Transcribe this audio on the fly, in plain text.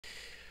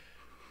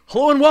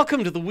Hello and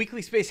welcome to the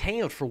Weekly Space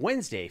Hangout for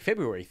Wednesday,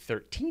 February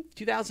 13th,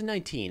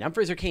 2019. I'm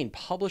Fraser Kane,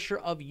 publisher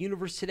of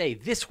Universe Today.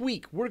 This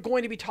week, we're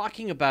going to be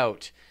talking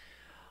about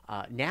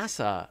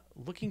NASA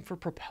looking for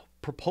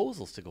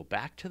proposals to go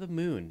back to the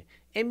moon.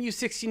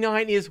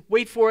 MU-69 is,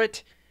 wait for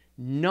it,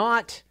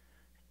 not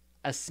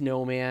a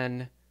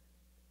snowman,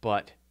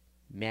 but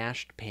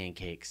mashed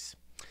pancakes.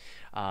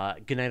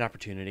 Good night,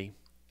 Opportunity.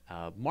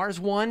 Mars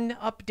One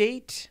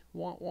update,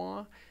 wah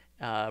wah.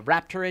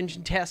 Raptor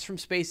engine tests from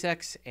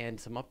SpaceX, and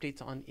some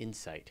updates on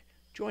InSight.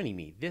 Joining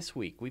me this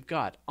week, we've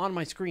got on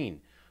my screen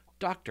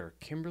Dr.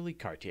 Kimberly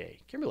Cartier.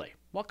 Kimberly,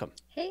 welcome.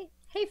 Hey,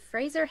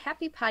 Fraser.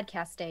 Happy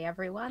podcast day,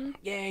 everyone.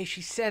 Yay,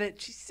 she said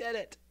it. She said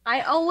it. I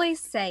always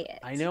say it.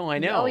 I know.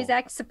 You always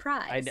act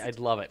surprised. I'd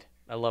love it.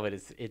 I love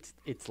it.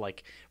 It's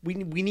like we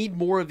need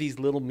more of these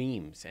little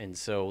memes, and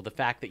so the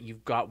fact that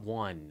you've got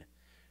one,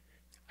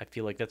 I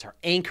feel like that's our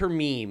anchor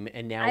meme,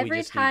 and now every we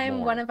just time need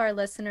more. One of our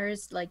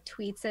listeners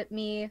tweets at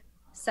me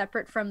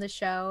separate from the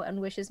show and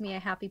wishes me a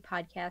happy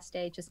podcast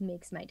day, just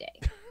makes my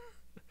day.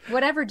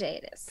 Whatever day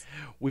it is.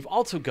 We've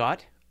also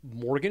got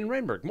Morgan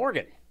Renberg.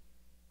 Morgan.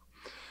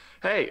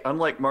 Hey,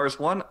 unlike Mars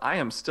One, I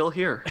am still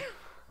here.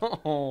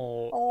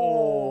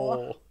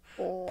 Brutal.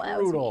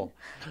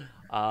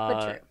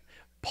 But true.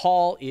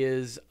 Paul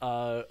is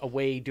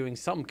away doing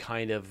some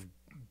kind of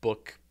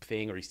book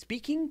thing, or he's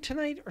speaking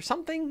tonight or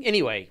something.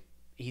 Anyway,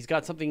 he's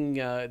got something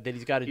that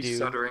he's got to do. He's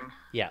stuttering.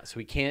 Yeah, so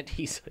he can't.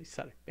 He's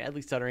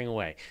badly stuttering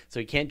away, so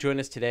he can't join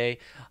us today.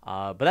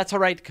 But that's all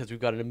right, because we've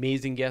got an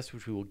amazing guest,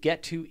 which we will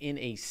get to in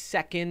a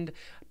second.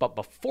 But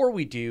before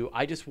we do,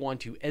 I just want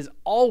to, as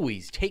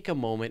always, take a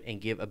moment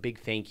and give a big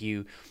thank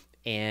you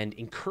and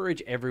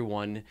encourage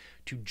everyone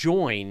to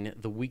join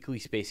the Weekly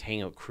Space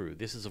Hangout crew.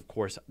 This is, of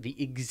course, the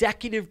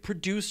executive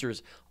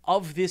producers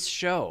of this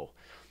show.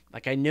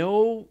 I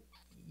know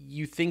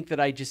you think that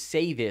I just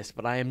say this,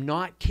 but I am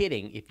not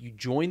kidding. If you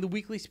join the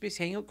Weekly Space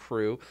Hangout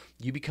crew,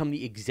 you become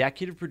the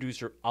executive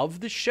producer of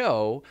the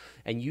show,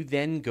 and you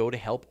then go to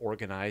help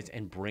organize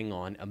and bring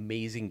on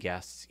amazing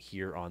guests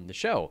here on the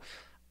show.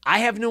 I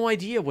have no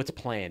idea what's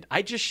planned.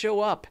 I just show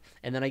up,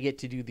 and then I get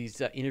to do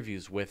these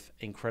interviews with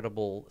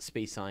incredible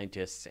space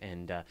scientists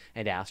and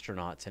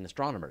astronauts and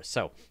astronomers.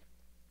 So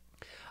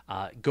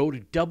go to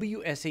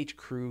wshcrew.space,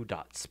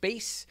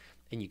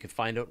 and you can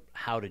find out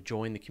how to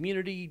join the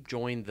community,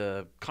 join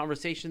the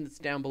conversation that's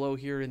down below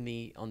here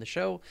on the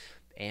show,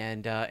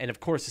 and of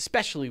course,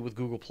 especially with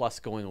Google Plus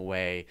going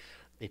away,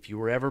 if you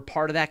were ever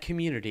part of that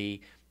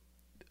community,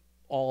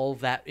 all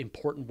that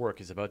important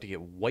work is about to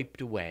get wiped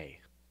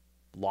away,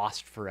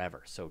 lost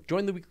forever. So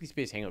join the Weekly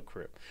Space Hangout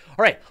crew.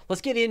 All right,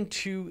 let's get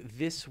into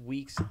this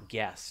week's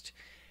guest.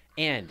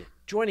 And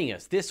joining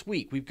us this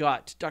week, we've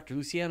got Dr.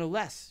 Luciano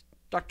Iess.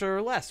 Dr.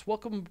 Iess,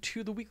 welcome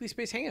to the Weekly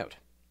Space Hangout.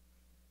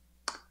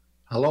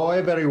 Hello,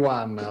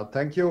 everyone.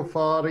 Thank you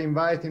for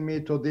inviting me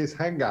to this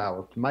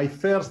hangout, my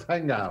first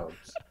hangout.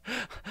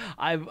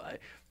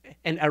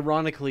 And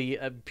ironically,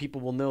 people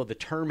will know the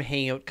term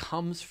hangout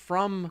comes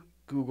from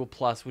Google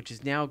Plus, which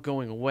is now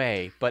going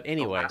away. But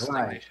anyway,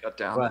 Shut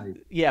down. Right.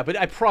 Yeah, but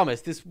I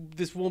promise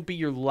this won't be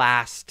your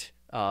last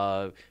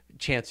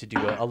chance to do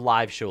a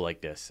live show like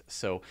this.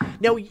 So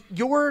now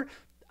you're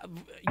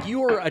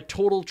a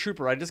total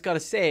trooper. I just got to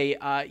say,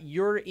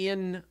 you're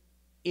in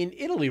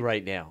Italy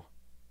right now.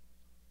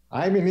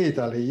 I'm in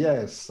Italy,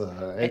 yes,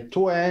 at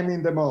 2 a.m.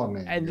 in the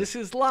morning. And this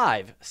is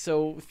live,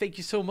 so thank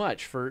you so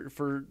much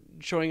for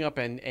showing up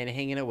and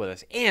hanging out with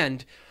us.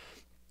 And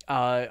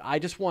I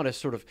just want to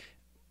sort of,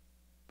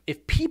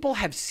 if people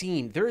have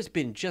seen, there has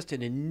been just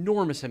an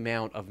enormous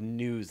amount of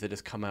news that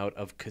has come out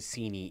of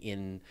Cassini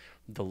in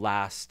the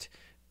last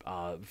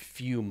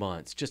few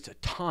months. Just a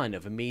ton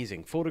of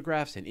amazing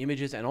photographs and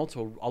images, and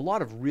also a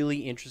lot of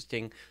really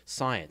interesting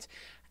science.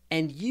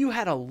 And you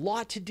had a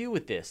lot to do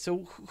with this.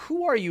 So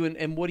who are you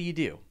and what do you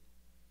do?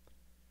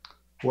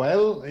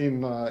 Well, in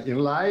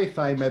life,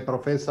 I'm a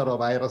professor of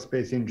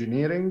aerospace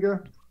engineering.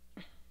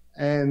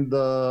 And,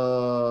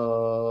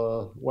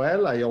 well,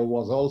 I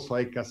was also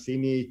a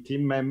Cassini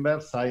team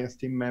member, science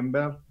team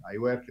member. I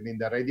worked in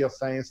the radio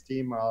science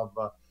team of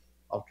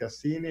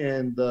Cassini.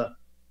 And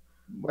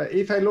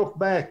if I look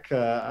back,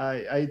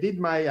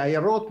 I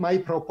wrote my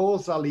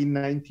proposal in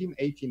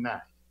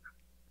 1989.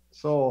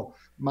 So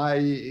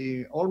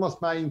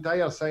almost my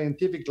entire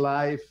scientific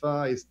life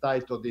is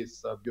tied to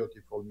this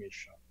beautiful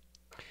mission.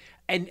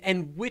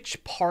 And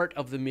which part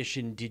of the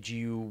mission did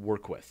you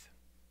work with?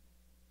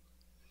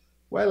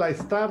 Well, I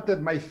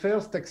started my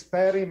first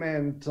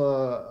experiment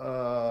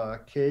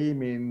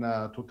came in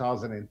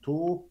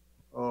 2002,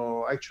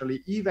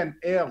 actually even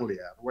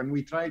earlier, when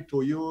we tried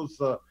to use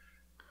the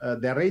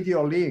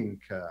radio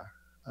link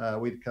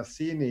with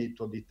Cassini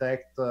to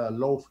detect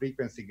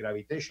low-frequency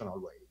gravitational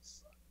waves.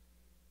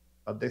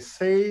 But the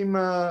same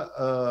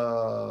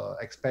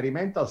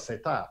experimental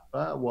setup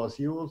was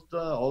used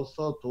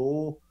also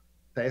to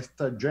test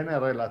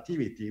general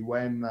relativity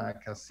when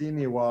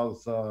Cassini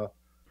was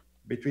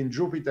between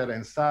Jupiter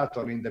and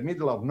Saturn in the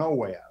middle of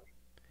nowhere.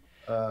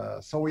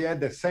 So we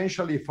had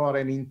essentially for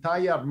an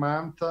entire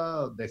month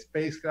the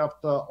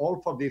spacecraft,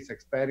 all for this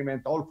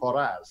experiment, all for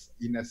us,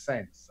 in a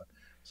sense.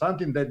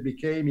 Something that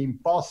became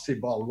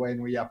impossible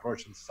when we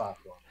approached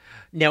Saturn.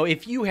 Now,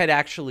 if you had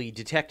actually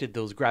detected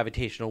those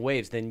gravitational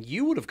waves, then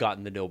you would have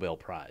gotten the Nobel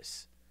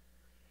Prize.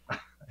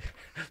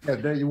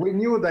 Yeah, we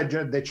knew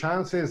that the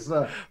chances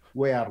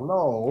were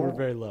low. Were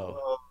very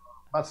low.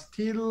 But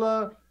still,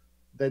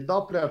 the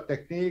Doppler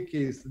technique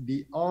is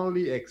the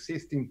only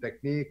existing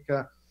technique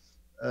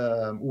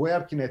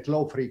working at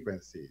low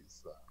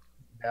frequencies.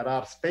 There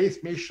are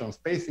space missions,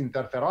 space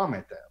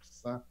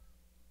interferometers,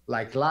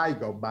 like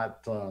LIGO,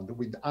 but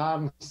with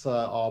arms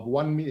of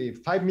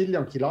 5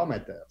 million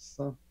kilometers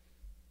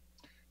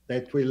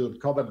that will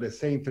cover the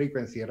same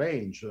frequency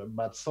range.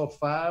 But so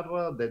far,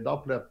 the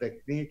Doppler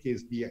technique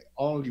is the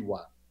only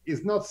one.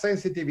 It's not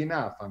sensitive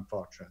enough,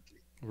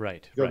 unfortunately.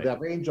 Right. Because the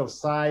range of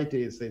sight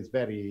is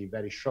very,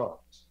 very short.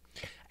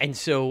 And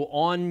so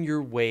on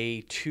your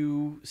way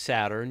to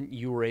Saturn,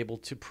 you were able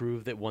to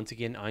prove that once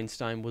again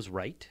Einstein was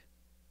right?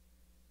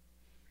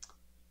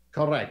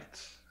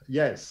 Correct.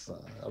 Yes,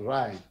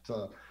 right.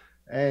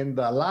 And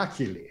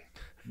luckily,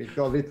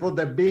 because it would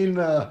have been...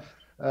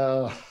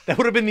 that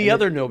would have been the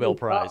other Nobel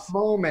Prize.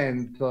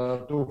 Moment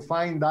to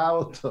find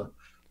out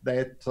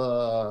that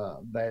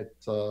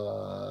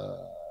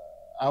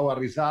our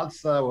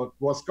results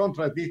was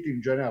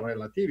contradicting general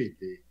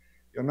relativity.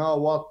 You know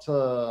what?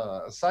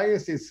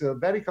 Science is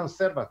very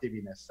conservative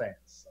in a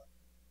sense.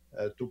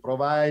 To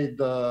provide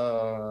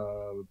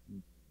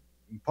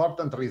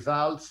important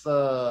results,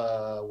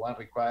 one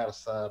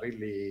requires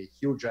really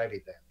huge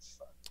evidence.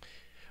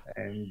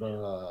 And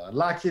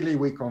luckily,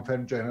 we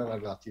confirmed general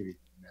relativity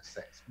in a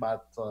sense.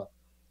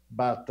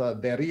 But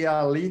the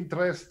real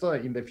interest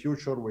in the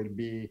future will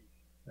be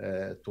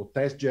to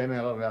test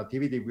general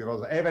relativity,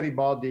 because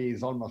everybody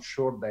is almost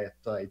sure that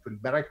it will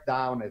break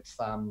down at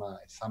some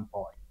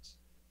point.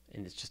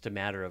 And it's just a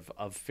matter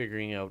of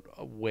figuring out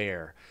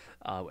where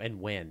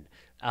and when.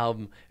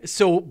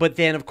 But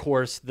then, of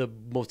course, the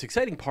most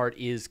exciting part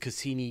is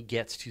Cassini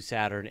gets to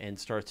Saturn and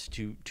starts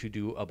to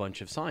do a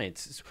bunch of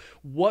science.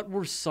 What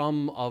were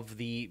some of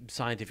the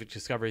scientific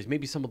discoveries,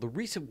 maybe some of the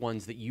recent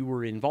ones that you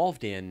were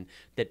involved in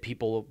that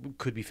people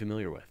could be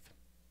familiar with?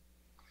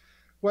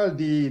 Well,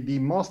 the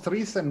most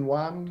recent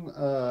one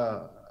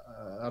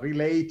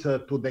relate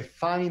to the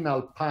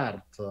final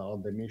part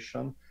of the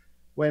mission,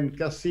 when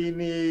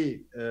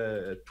Cassini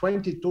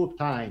 22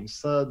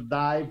 times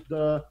dived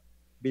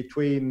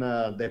between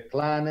the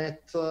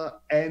planet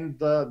and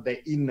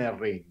the inner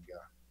ring.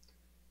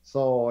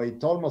 So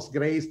it almost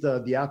grazed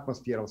the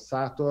atmosphere of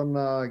Saturn,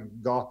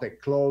 got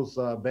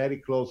a very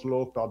close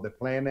look at the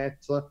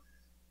planet.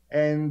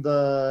 And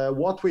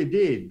what we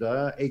did,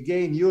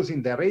 again,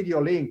 using the radio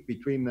link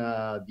between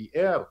the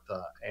Earth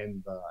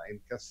and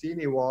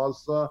Cassini,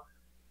 was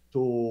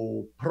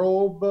to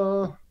probe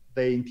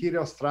the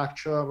interior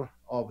structure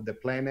of the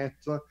planet.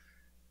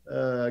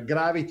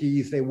 Gravity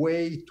is a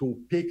way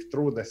to peek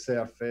through the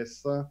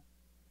surface,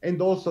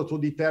 and also to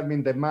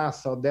determine the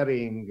mass of the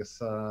rings,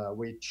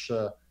 which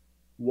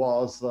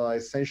was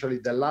essentially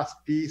the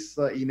last piece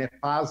in a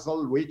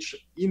puzzle, which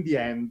in the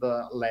end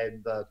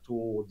led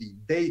to the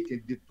date,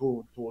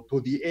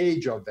 to the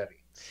age of the rings.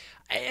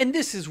 And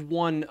this is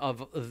one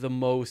of the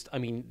most, I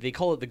mean, they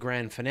call it the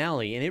grand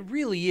finale, and it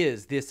really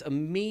is this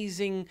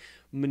amazing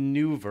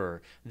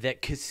maneuver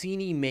that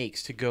Cassini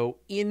makes to go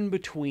in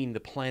between the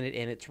planet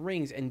and its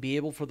rings and be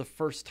able for the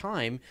first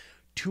time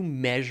to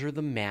measure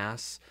the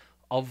mass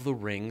of the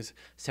rings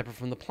separate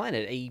from the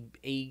planet,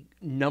 a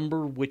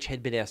number which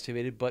had been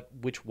estimated but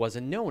which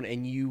wasn't known.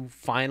 And you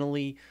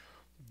finally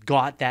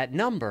got that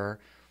number,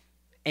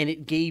 and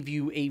it gave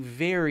you a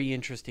very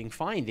interesting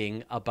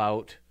finding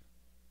about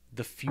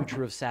the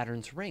future of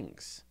Saturn's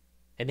rings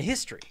and the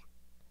history.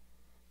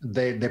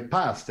 The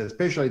past,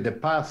 especially the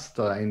past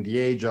and the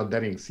age of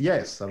the rings.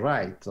 Yes,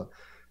 right.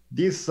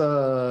 This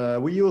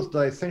we used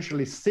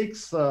essentially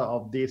 6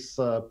 of these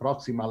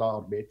proximal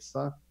orbits,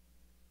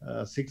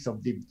 6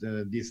 of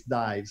these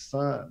dives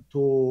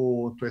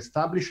to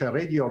establish a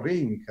radio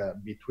link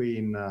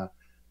between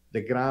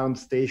the ground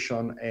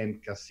station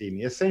and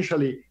Cassini.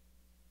 Essentially,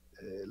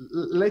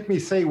 let me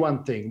say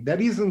one thing.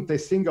 There isn't a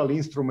single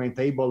instrument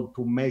able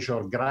to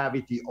measure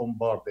gravity on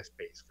board the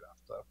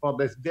spacecraft, for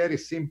the very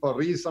simple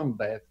reason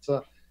that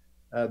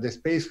the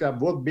spacecraft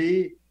would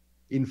be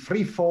in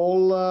free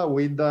fall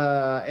with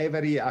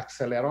every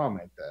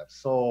accelerometer.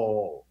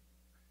 So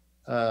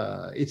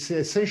it's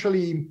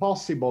essentially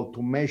impossible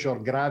to measure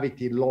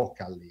gravity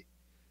locally.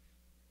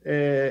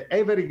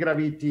 Every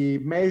gravity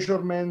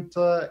measurement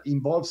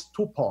involves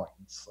 2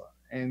 points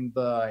and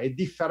a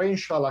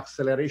differential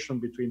acceleration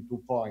between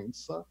 2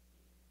 points.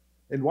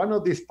 And one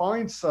of these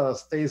points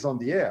stays on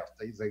the Earth,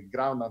 is a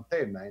ground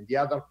antenna, and the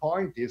other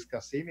point is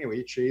Cassini,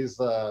 which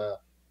is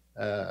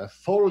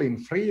falling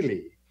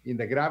freely in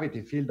the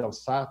gravity field of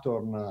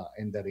Saturn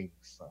and the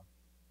rings.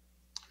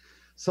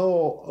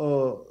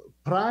 So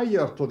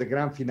prior to the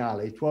grand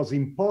finale, it was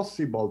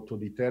impossible to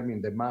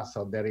determine the mass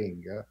of the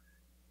ring.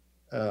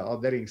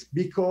 of the rings,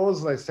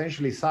 because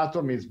essentially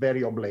Saturn is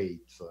very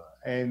oblate,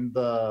 and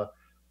the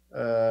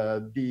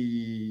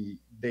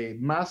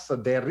mass,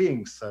 the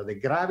rings, the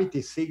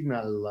gravity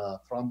signal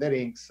from the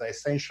rings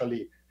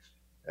essentially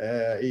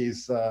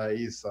is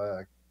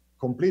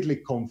completely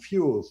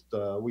confused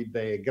with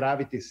the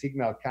gravity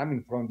signal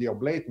coming from the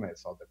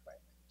oblateness of the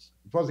planet.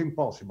 It was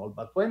impossible.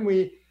 But when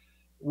we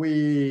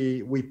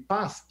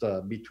passed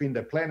between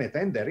the planet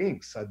and the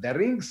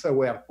rings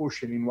were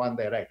pushing in one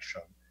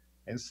direction,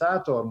 and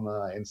Saturn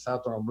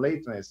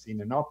oblateness in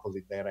an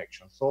opposite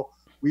direction. So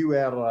we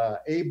were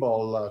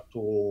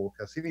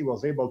Cassini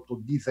was able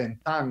to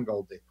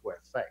disentangle the two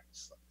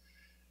effects.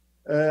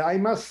 I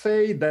must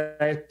say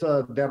that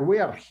there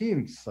were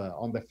hints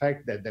on the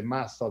fact that the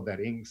mass of the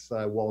rings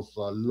was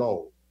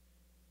low.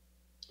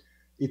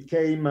 It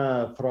came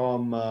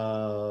from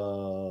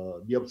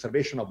the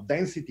observation of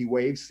density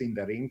waves in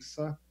the rings.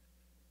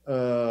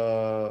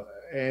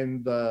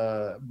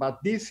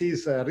 But this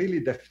is really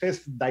the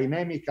first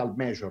dynamical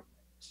measurement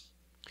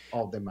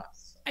of the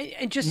mass.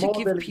 And just to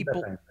give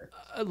people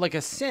like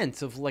a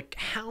sense of like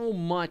how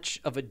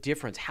much of a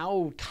difference,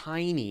 how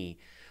tiny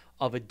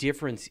of a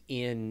difference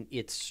in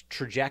its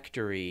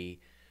trajectory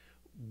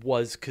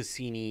was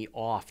Cassini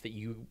off that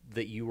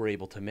you were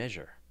able to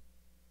measure?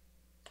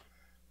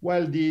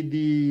 Well,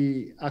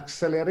 the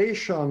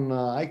acceleration,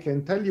 I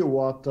can tell you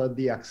what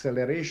the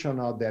acceleration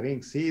of the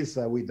rings is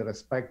with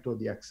respect to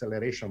the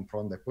acceleration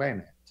from the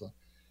planet.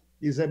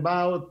 Is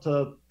about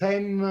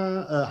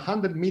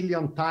 100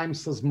 million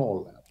times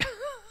smaller.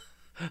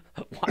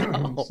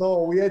 Wow.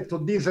 So we had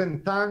to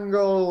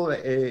disentangle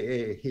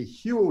a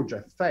huge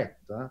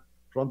effect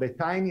from the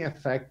tiny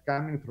effect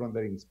coming from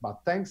the rings.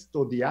 But thanks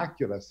to the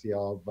accuracy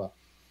of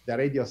the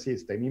radio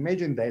system,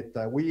 imagine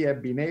that we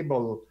have been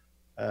able,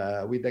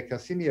 with the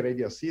Cassini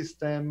radio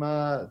system,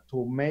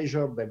 to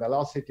measure the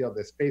velocity of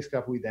the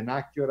spacecraft with an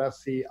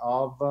accuracy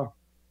of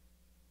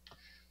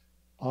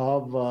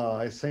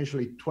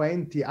essentially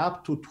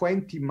up to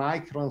 20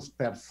 microns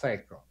per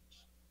second.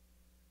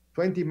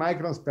 20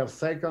 microns per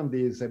second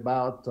is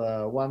about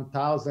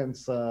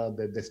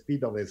 1,000th the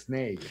speed of a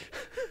snail.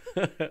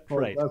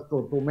 Right. Just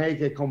to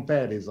make a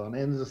comparison.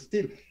 And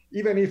still,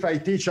 even if I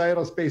teach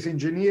aerospace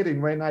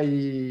engineering, when I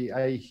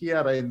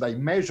hear and I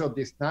measure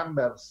these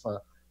numbers,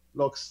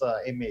 looks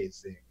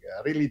amazing.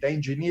 Really, the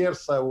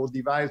engineers who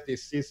devised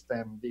this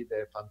system did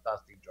a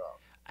fantastic job.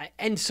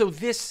 And so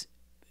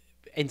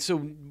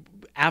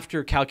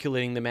after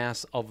calculating the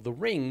mass of the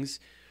rings,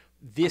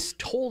 this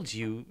told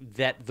you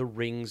that the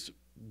rings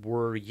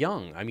were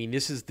young. I mean,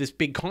 this is this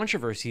big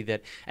controversy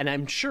that, and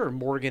I'm sure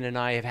Morgan and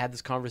I have had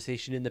this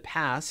conversation in the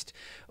past,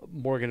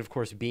 Morgan, of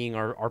course, being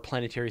our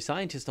planetary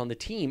scientist on the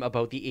team,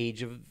 about the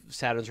age of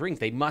Saturn's rings.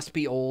 They must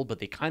be old, but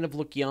they kind of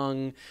look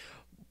young.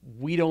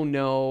 We don't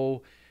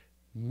know.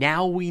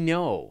 Now we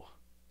know.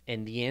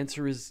 And the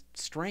answer is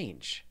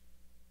strange.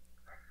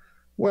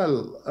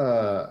 Well,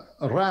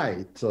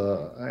 right.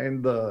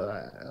 And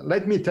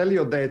let me tell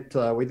you that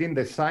within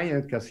the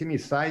Cassini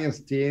science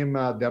team,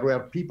 there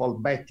were people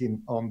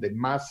betting on the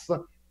mass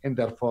and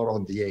therefore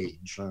on the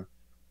age.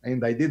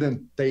 And I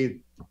didn't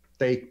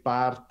take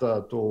part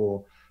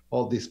to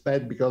all this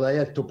bet because I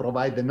had to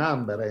provide the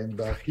number, and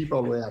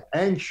people were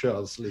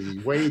anxiously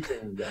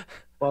waiting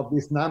for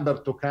this number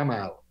to come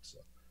out.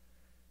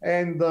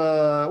 And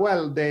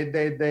well,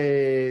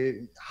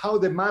 how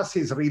the mass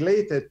is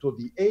related to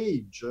the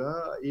age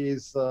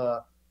is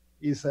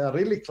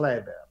really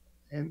clever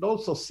and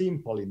also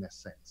simple in a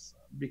sense,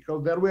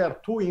 because there were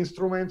two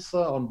instruments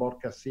on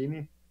board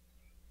Cassini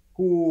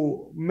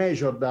who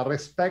measured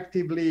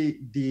respectively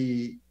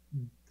the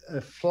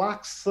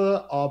flux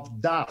of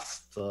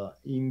dust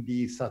in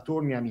the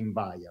Saturnian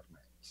environment.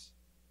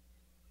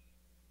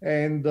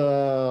 And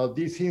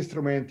this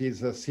instrument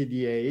is a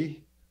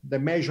CDA. The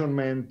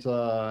measurement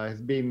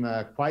has been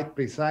quite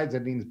precise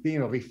and it's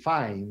been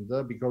refined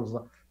because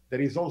there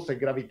is also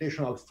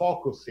gravitational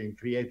focusing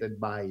created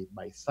by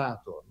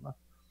Saturn.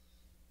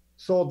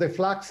 So the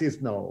flux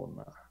is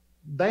known.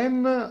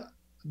 Then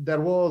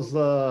there was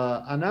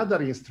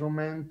another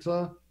instrument,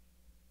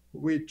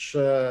 which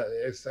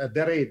is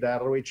the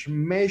radar, which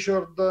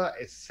measured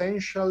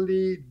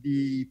essentially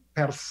the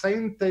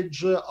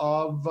percentage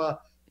of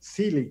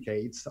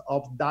silicates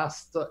of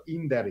dust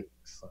in the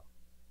rings.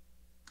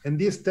 And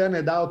this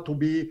turned out to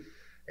be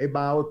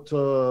about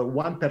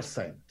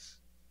 1%,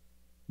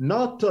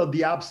 not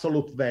the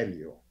absolute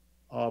value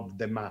of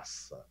the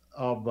mass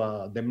of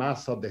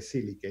the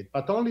silicate,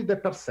 but only the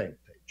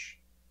percentage.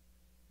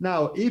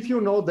 Now, if you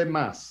know the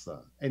mass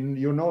and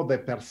you know the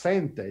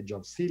percentage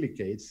of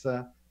silicates,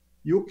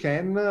 you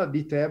can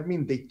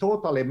determine the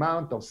total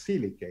amount of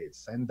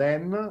silicates, and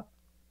then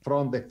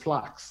from the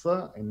flux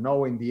and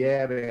knowing the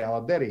area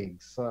of the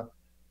rings,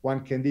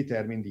 one can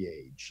determine the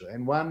age.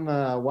 And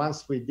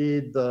once we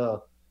did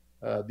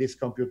this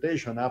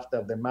computation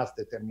after the mass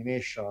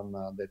determination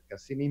that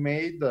Cassini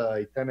made,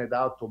 it turned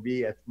out to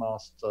be at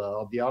most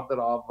of the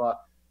order of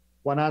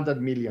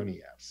 100 million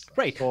years.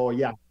 Right. So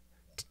yeah.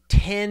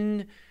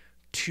 10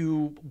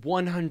 to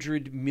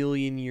 100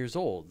 million years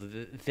old.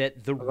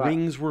 That the Right.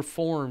 rings were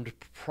formed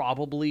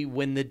probably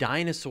when the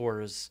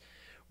dinosaurs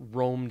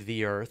roamed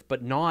the Earth,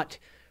 but not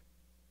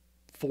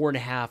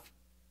 4.5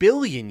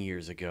 billion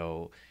years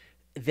ago.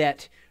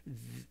 That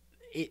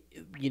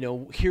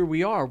here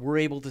we are. We're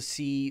able to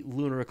see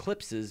lunar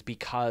eclipses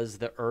because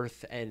the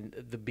Earth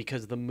and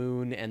because the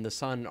moon and the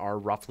sun are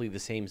roughly the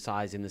same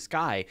size in the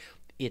sky.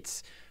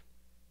 It's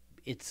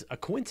a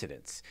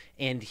coincidence,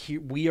 and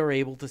here we are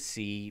able to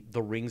see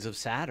the rings of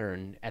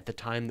Saturn at the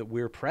time that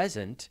we're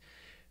present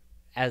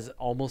as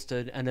almost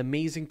an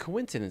amazing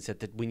coincidence.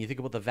 That when you think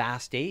about the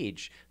vast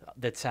age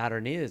that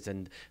Saturn is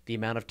and the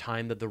amount of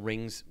time that the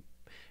rings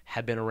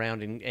have been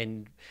around,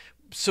 and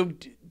so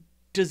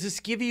does this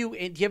give you? Do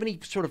you have any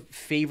sort of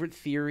favorite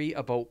theory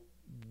about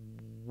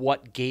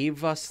what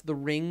gave us the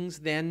rings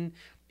then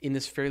in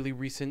this fairly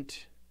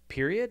recent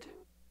period?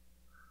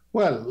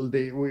 Well,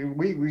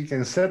 we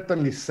can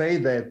certainly say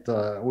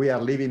that we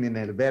are living in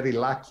a very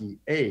lucky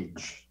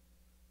age.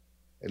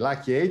 A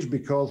lucky age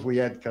because we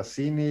had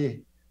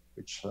Cassini,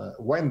 which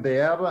went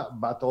there,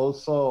 but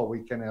also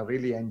we can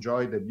really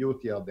enjoy the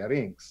beauty of the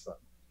rings.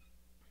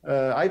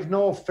 I have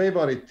no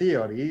favorite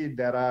theory.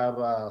 There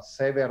are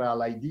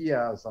several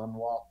ideas on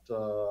what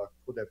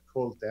could have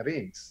caused the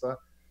rings.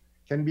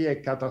 Can be a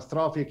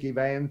catastrophic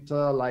event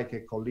like a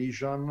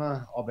collision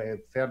of a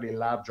fairly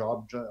large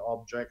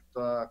object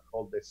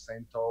called the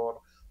centaur,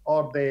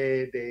 or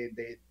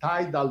the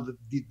tidal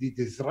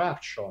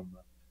disruption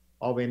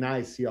of an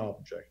icy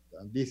object.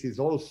 And this is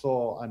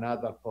also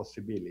another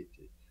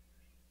possibility.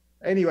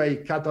 Anyway,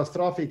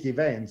 catastrophic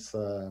events,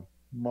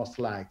 most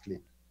likely.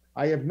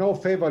 I have no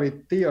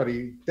favorite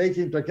theory. Take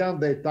into account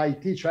that I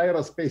teach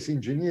aerospace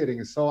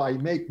engineering, so I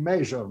make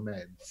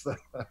measurements.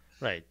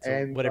 Right. So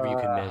And whatever you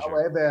can measure.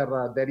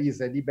 however, there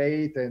is a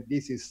debate, and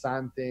this is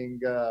something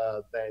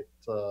that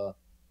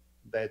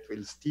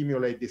will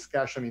stimulate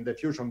discussion in the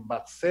future.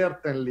 But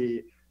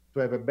certainly, to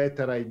have a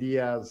better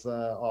ideas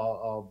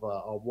of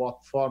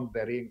what formed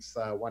the rings,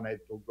 one had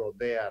to go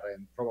there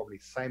and probably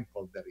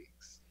sample the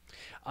rings.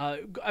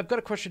 I've got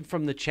a question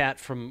from the chat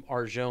from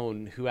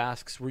Arjone, who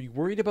asks, were you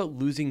worried about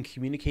losing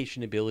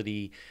communication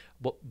ability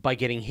by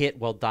getting hit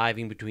while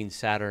diving between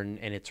Saturn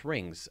and its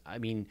rings? I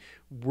mean,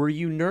 were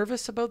you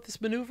nervous about this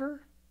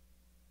maneuver?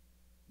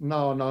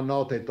 No,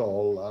 not at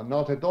all.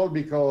 Not at all,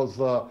 because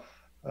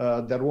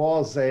there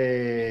was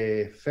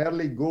a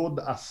fairly good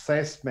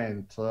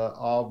assessment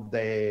of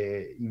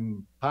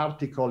the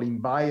particle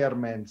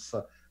environments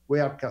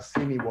where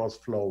Cassini was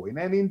flowing.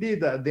 And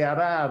indeed, there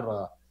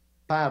are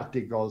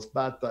particles,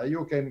 but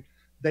the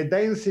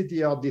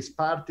density of these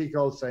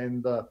particles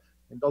and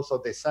also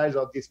the size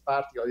of these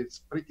particles, it's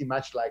pretty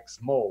much like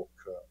smoke.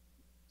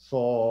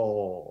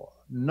 So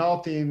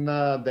nothing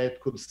that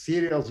could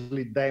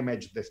seriously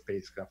damage the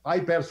spacecraft. I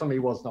personally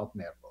was not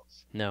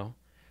nervous. No.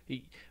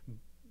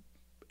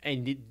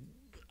 And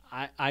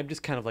I'm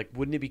just kind of like,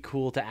 wouldn't it be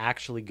cool to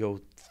actually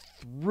go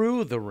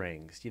through the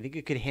rings? Do you think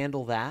it could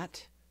handle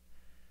that?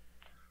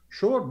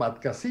 Sure,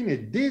 but Cassini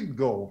did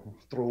go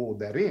through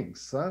the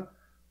rings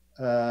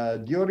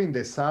during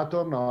the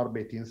Saturn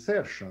orbit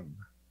insertion.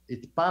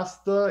 It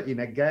passed in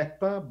a gap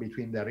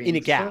between the rings. In a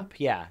gap,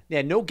 yeah.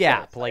 Yeah, no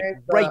gap, yes, like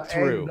right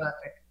through.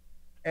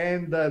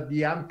 And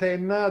the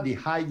antenna, the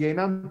high gain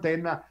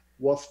antenna,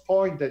 was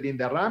pointed in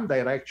the RAM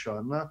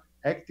direction,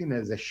 acting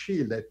as a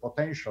shield, a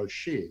potential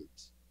shield.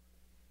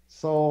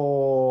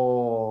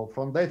 So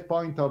from that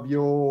point of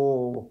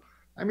view,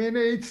 I mean,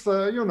 it's,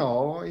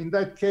 in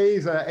that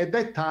case, at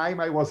that time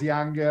I was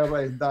younger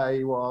and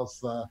I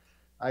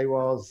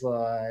was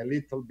a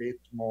little bit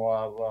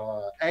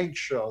more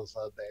anxious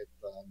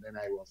than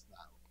I was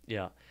now.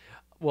 Yeah.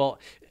 Well,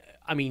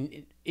 I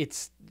mean,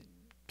 it's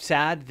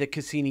sad that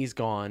Cassini's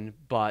gone,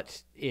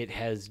 but it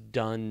has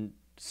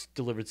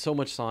delivered so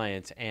much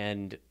science,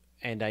 and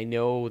I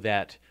know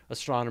that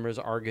astronomers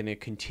are going to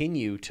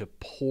continue to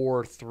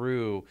pour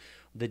through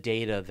the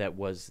data that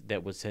was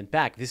sent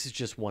back. This is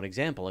just one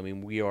example. I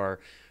mean, we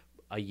are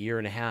a year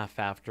and a half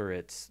after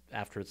its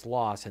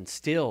loss, and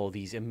still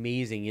these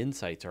amazing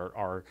insights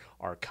are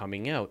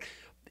coming out.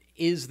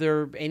 Is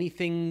there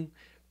anything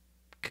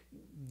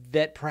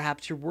that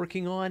perhaps you're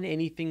working on?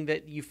 Anything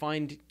that you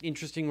find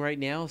interesting right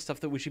now? Stuff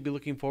that we should be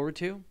looking forward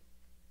to?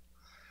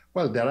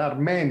 Well, there are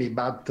many,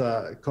 but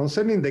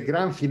concerning the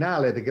grand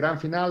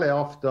finale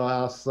offers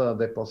us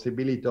the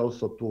possibility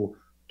also to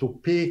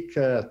peek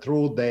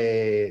through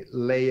the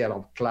layer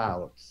of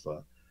clouds.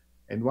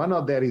 And one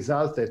of the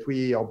results that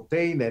we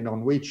obtained, and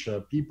on which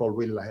people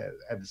will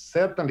have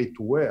certainly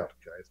to work,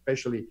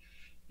 especially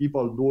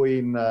people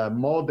doing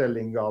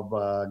modeling of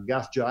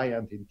gas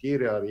giant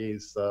interior,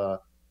 are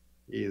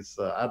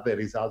the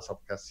results of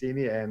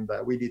Cassini. And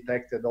we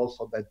detected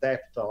also the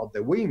depth of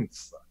the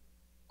winds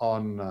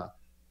on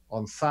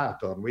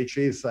Saturn, which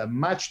is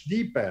much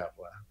deeper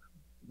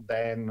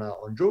than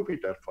on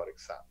Jupiter, for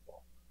example.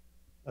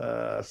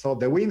 So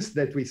the winds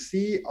that we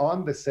see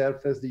on the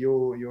surface,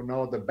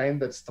 the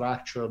banded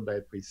structure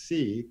that we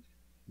see,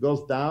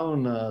 goes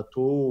down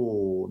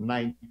to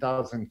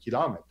 9,000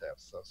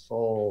 kilometers,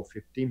 so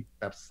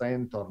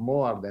 15% or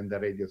more than the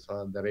radius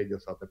of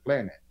the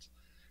planet.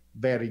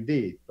 Very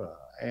deep.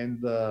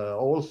 And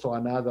also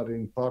another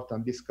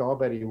important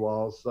discovery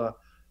was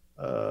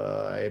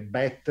a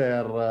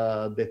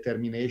better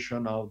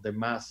determination of the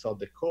mass of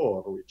the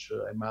core, which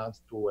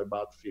amounts to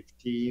about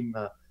 15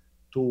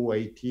 to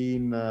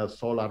 18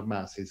 solar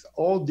masses.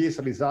 All these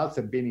results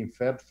have been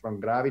inferred from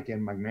gravity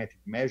and magnetic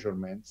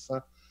measurements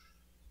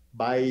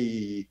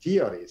by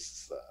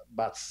theorists,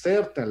 but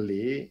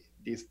certainly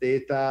this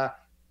data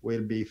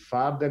will be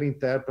further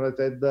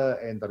interpreted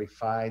and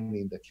refined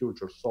in the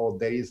future. So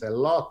there is a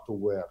lot to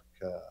work,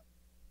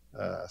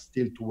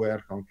 still to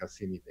work on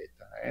Cassini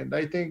data. And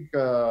I think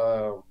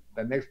the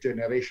next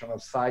generation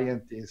of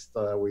scientists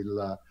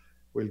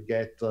will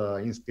get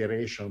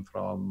inspiration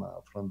from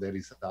the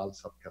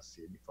results of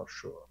Cassini, for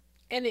sure.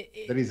 And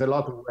there is a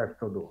lot of work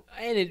to do.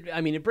 And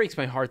it breaks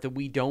my heart that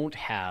we don't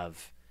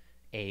have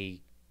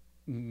a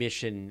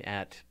mission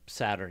at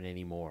Saturn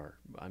anymore.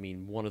 I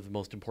mean, one of the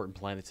most important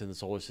planets in the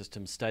solar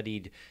system,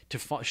 studied to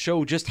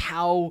show just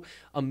how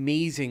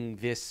amazing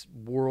this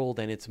world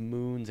and its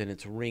moons and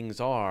its rings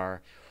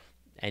are.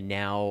 And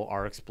now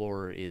our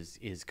explorer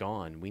is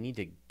gone. We need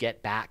to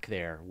get back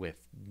there with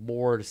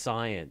more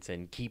science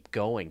and keep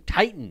going.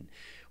 Titan,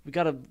 we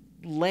got to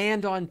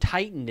land on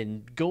Titan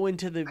and go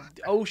into the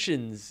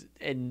oceans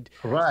and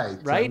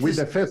right with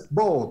the first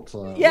boat.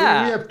 We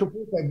have to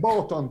put a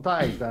boat on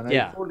Titan.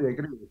 I fully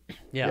agree.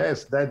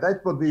 Yes,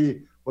 that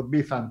would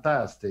be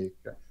fantastic.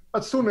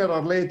 But sooner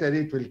or later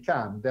it will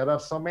come. There are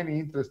so many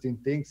interesting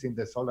things in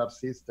the solar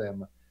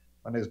system,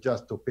 and it's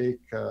just to pick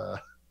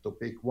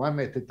one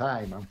at a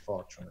time,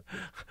 unfortunately.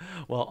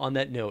 Well, on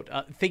that note,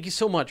 thank you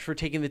so much for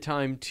taking the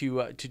time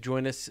to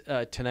join us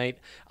tonight.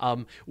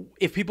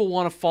 If people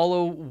want to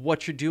follow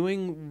what you're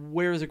doing,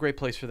 where is a great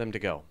place for them to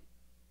go?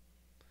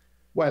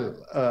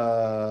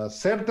 Well,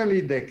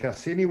 certainly the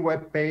Cassini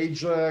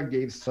webpage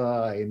gives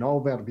an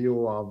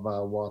overview of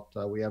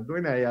what we are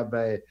doing. I have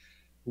a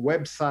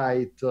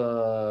website,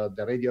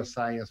 the Radio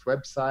Science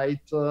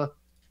website.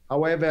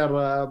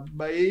 However,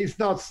 it's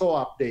not so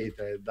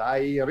updated.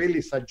 I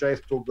really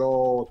suggest to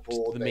go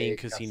to the main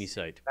Cassini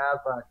site.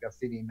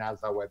 Cassini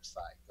NASA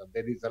website.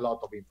 There is a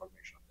lot of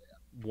information there.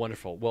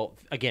 Wonderful. Well,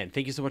 again,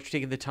 thank you so much for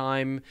taking the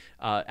time.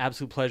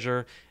 Absolute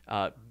pleasure.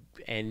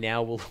 And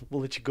now we'll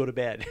let you go to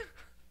bed.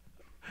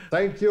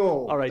 Thank you.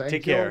 All right,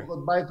 take care.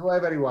 Goodbye to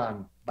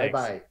everyone.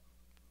 Bye-bye.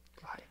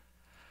 Bye.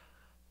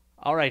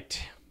 All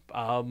right.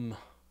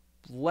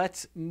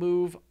 Let's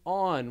move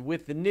on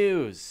with the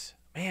news.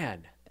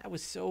 Man, that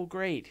was so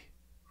great.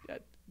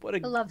 I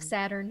love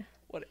Saturn.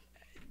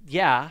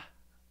 Yeah.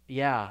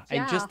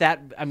 And just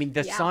that, I mean,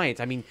 the science.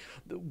 I mean,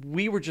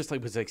 we were just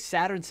like, it was like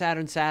Saturn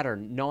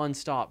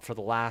nonstop for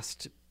the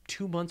last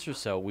 2 months or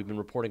so. We've been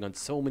reporting on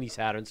so many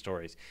Saturn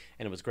stories,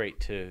 and it was great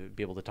to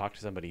be able to talk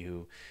to somebody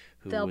who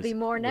There'll be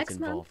more next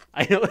involved.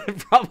 month. I know, it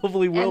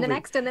probably will and the be.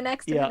 next and the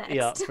next and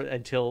the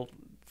next.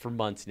 For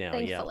months now.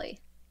 Thankfully.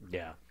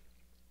 Yeah.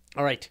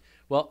 All right.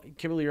 Well,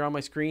 Kimberly, you're on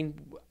my screen.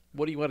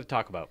 What do you want to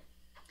talk about?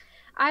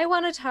 I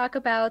want to talk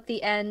about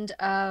the end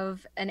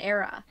of an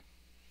era,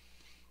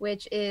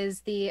 which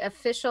is the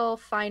official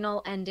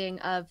final ending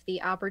of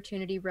the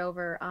Opportunity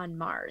rover on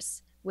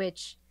Mars,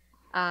 which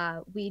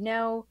we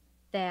know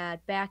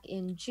that back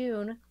in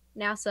June,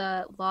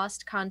 NASA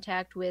lost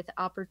contact with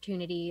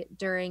Opportunity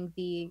during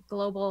the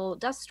global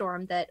dust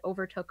storm that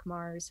overtook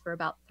Mars for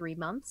about 3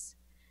 months.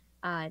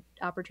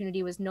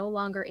 Opportunity was no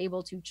longer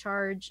able to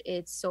charge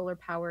its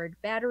solar-powered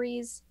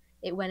batteries.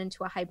 It went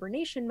into a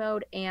hibernation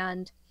mode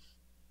and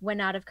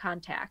went out of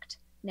contact.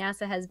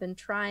 NASA has been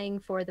trying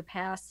for the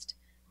past,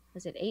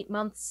 8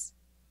 months,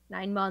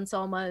 9 months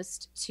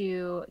almost,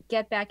 to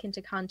get back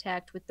into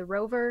contact with the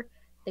rover.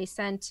 They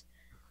sent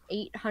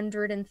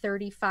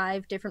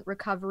 835 different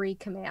recovery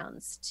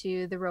commands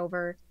to the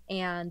rover,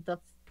 and the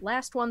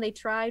last one they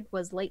tried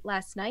was late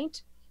last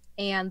night,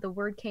 and the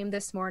word came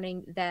this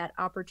morning that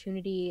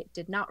Opportunity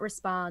did not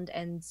respond,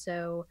 and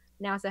so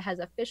NASA has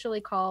officially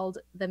called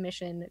the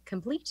mission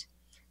complete,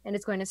 and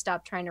it's going to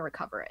stop trying to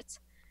recover it,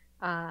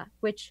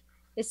 which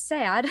is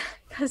sad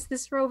because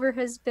this rover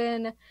has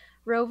been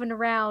roving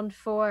around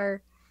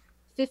for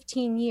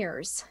 15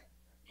 years.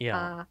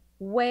 Yeah.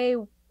 Way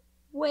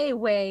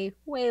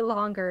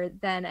longer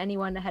than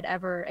anyone had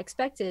ever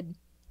expected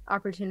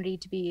Opportunity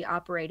to be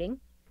operating.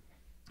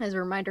 As a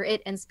reminder,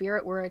 it and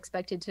Spirit were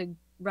expected to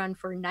run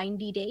for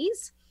 90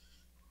 days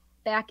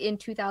back in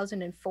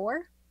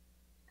 2004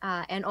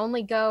 and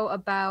only go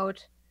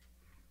about,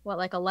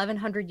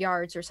 1,100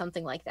 yards or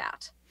something like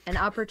that. An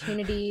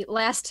Opportunity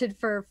lasted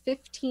for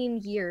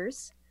 15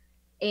 years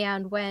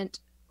and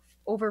went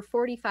over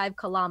 45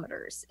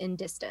 kilometers in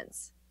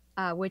distance,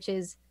 which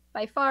is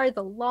by far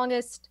the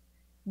longest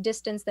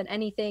distance that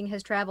anything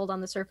has traveled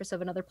on the surface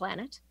of another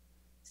planet.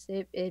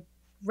 So it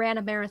ran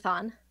a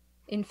marathon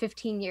in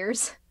 15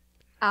 years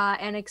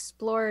and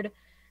explored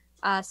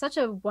such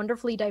a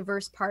wonderfully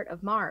diverse part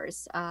of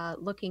Mars,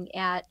 looking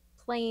at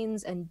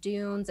plains and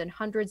dunes and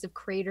hundreds of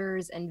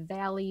craters and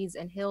valleys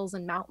and hills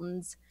and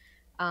mountains.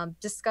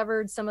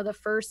 Discovered some of the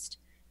first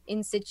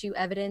in situ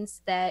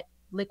evidence that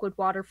liquid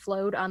water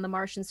flowed on the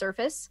Martian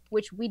surface,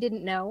 which we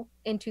didn't know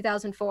in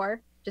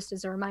 2004. Just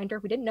as a reminder,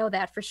 we didn't know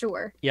that for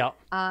sure. Yeah.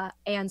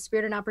 And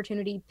Spirit and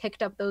Opportunity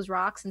picked up those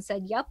rocks and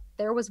said, yep,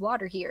 there was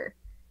water here.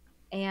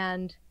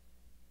 And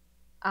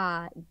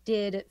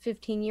did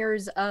 15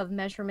 years of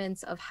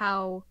measurements of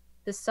how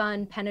the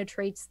sun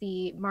penetrates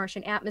the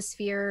Martian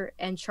atmosphere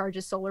and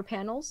charges solar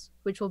panels,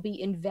 which will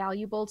be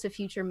invaluable to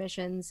future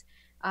missions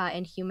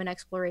and human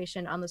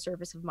exploration on the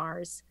surface of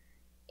Mars.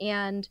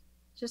 And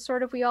just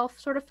we all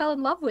sort of fell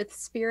in love with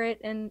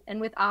Spirit and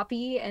with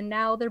Oppie, and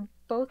now they're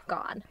both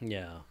gone.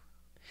 Yeah.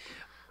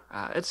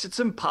 It's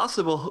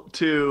impossible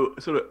to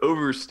sort of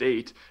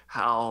overstate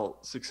how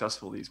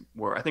successful these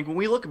were. I think when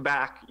we look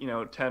back,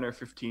 10 or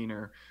 15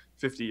 or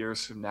 50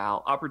 years from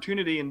now,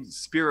 Opportunity and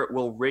Spirit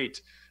will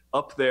rate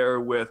up there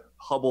with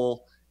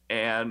Hubble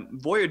and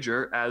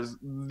Voyager as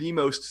the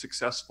most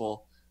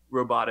successful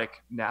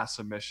robotic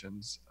NASA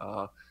missions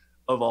of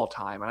all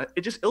time. And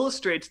it just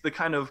illustrates the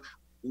kind of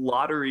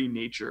lottery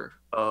nature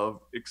of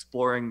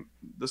exploring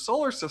the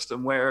solar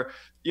system, where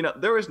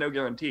there was no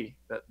guarantee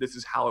that this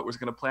is how it was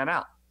going to pan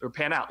out.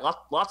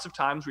 Lots of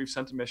times we've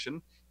sent a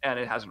mission and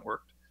it hasn't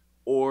worked,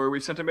 or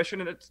we've sent a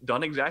mission and it's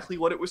done exactly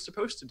what it was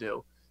supposed to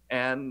do,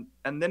 and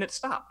then it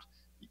stopped.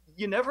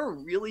 You never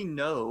really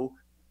know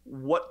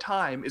what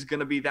time is going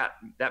to be that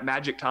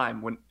magic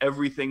time when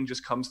everything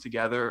just comes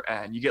together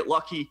and you get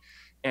lucky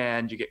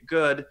and you get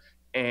good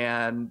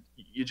and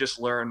you just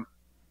learn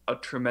a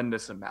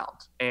tremendous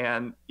amount.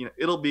 And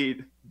it'll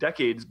be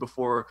decades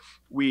before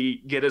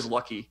we get as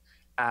lucky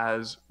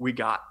as we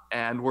got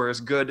and we're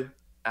as good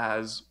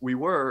as we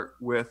were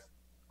with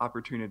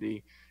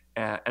Opportunity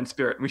and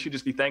Spirit. And we should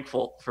just be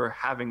thankful for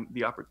having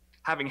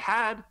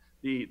had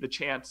the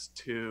chance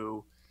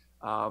to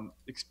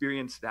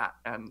experience that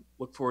and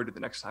look forward to the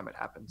next time it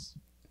happens.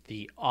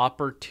 The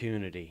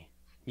Opportunity.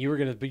 You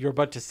were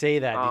about to say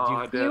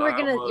that. Did you? You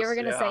were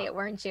gonna say it,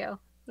 weren't you?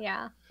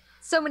 Yeah.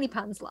 So many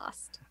puns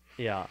lost.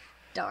 Yeah.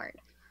 Darn.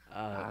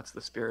 That's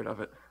the spirit of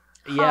it.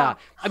 Yeah.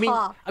 I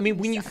mean,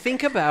 when you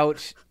think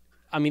about,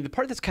 the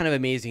part that's kind of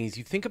amazing is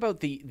you think about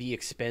the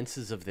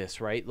expenses of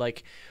this, right?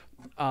 Like,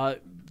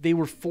 they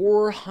were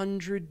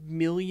 $400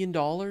 million,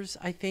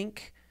 I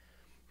think.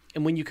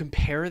 And when you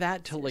compare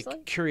that to Seriously?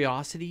 like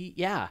Curiosity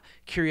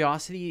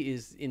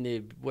is in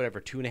the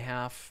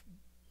 $2.5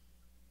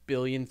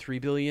 billion,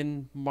 $3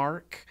 billion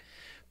mark.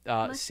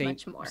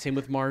 Much more. Same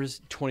with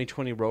Mars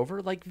 2020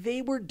 rover. Like,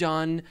 they were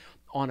done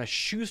on a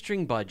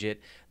shoestring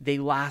budget. They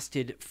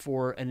lasted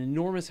for an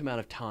enormous amount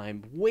of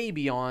time, way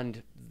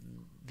beyond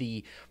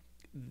the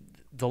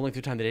length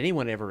of time that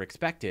anyone ever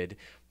expected,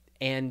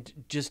 and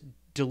just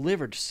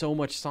delivered so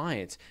much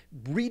science,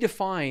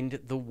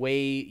 redefined the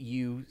way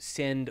you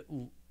send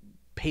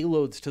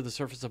payloads to the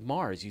surface of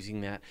Mars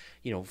using that,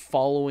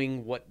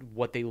 following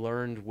what they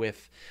learned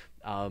with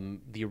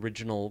the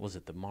original, was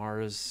it the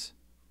Mars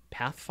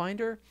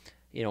Pathfinder?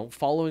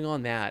 Following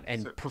on that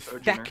and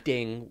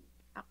perfecting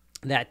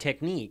that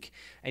technique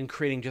and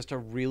creating just a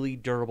really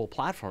durable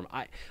platform.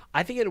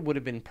 I think it would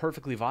have been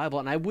perfectly viable,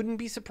 and I wouldn't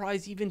be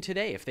surprised even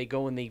today if they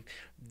go and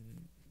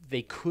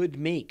they could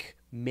make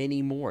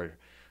many more.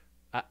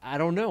 I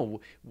don't know.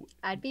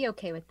 I'd be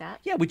okay with that.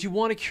 Yeah, would you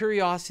want a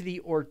Curiosity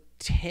or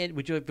 10?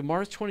 Would you like the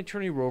Mars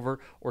 2020 rover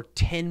or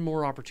 10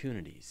 more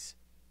Opportunities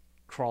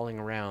crawling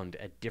around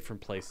at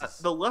different places?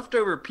 The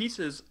leftover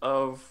pieces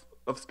of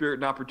Spirit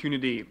and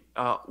Opportunity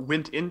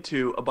went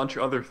into a bunch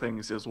of other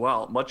things as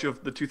well. Much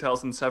of the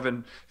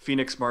 2007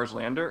 Phoenix Mars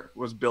lander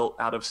was built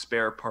out of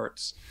spare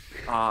parts.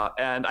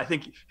 And I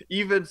think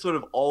even sort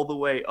of all the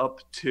way up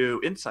to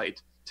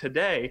InSight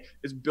today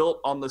is built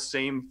on the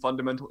same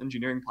fundamental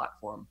engineering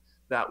platform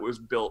that was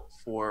built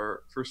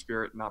for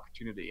Spirit and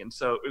Opportunity. And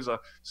so it was a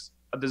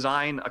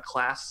design, a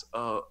class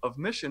of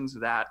missions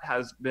that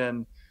has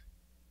been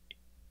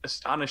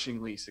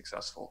astonishingly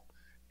successful.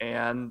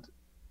 And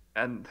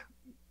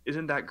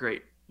isn't that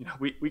great?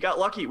 We got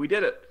lucky, we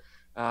did it.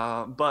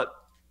 But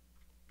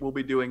we'll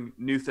be doing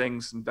new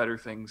things and better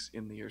things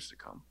in the years to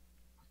come.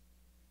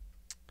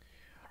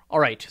 All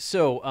right,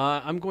 so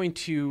I'm going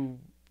to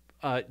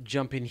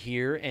jump in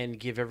here and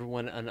give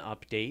everyone an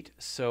update.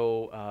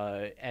 So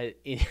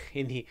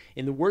in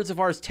the words of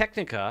Ars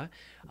Technica,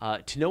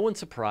 to no one's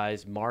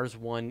surprise, Mars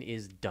 1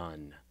 is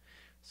done.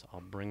 So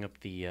I'll bring up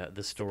the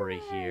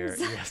story here.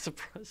 Yeah,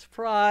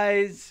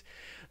 surprise.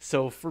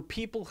 So for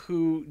people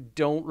who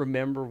don't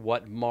remember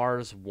what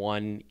Mars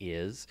 1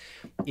 is,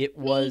 it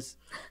was...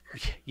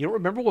 You don't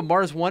remember what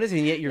Mars 1 is,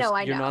 and yet you're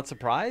not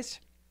surprised?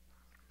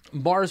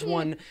 Mars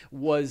 1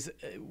 was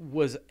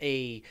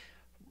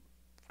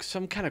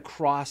some kind of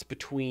cross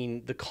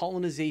between the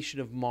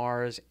colonization of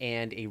Mars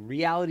and a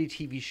reality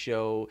TV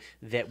show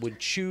that would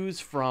choose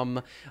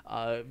from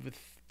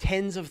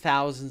tens of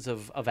thousands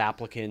of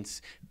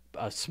applicants.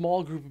 A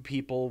small group of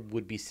people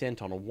would be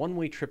sent on a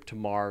one-way trip to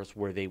Mars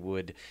where they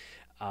would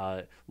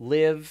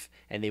live,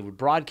 and they would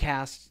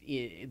broadcast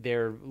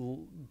their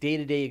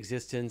day-to-day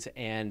existence,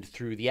 and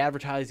through the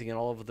advertising and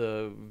all of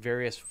the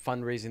various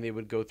fundraising they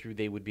would go through,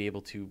 they would be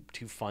able to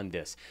fund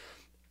this.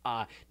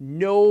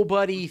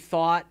 Nobody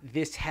thought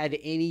this had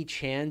any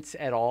chance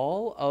at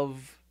all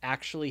of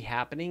actually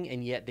happening,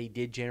 and yet they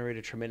did generate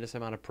a tremendous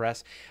amount of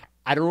press.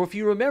 I don't know if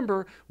you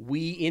remember,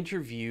 we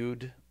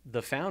interviewed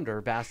the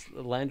founder, Bas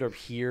Landorp,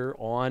 here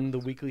on the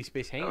Weekly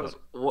Space Hangout.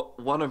 That was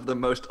one of the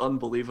most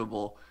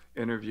unbelievable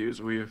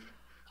interviews we've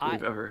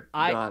ever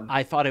done.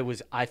 I thought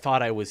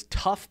I was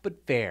tough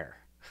but fair.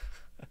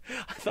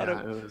 I thought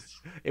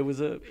it was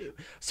a.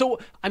 So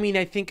I mean,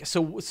 I think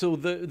so. So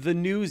the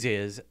news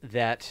is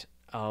that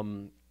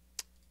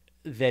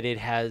that it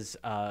has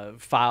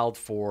filed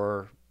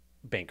for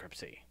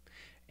bankruptcy,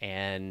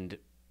 and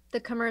the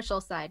commercial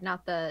side,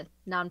 not the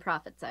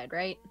nonprofit side,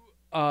 right?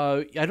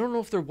 I don't know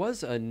if there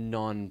was a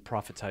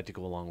nonprofit side to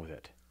go along with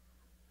it.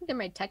 I think there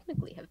might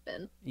technically have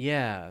been.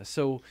 Yeah.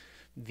 So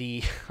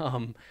the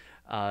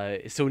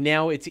so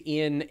now it's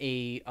in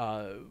a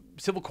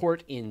civil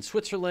court in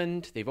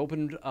Switzerland. They've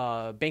opened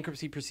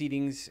bankruptcy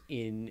proceedings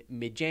in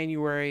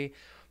mid-January,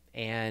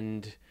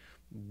 and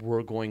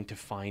we're going to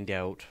find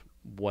out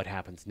what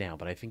happens now.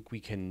 But I think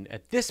we can,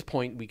 at this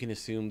point, we can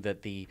assume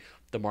that the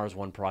Mars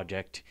One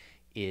project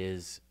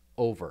is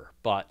over.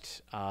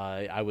 But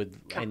I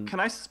would. Can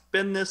I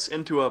spin this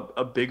into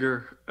a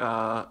bigger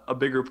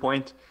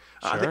point?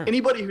 Sure. I think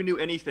anybody who knew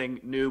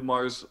anything knew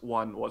Mars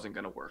One wasn't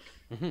going to work.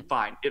 Mm-hmm.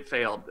 Fine, it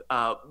failed.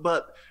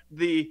 But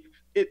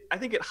I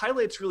think it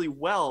highlights really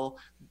well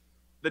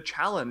the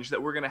challenge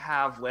that we're going to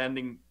have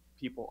landing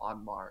people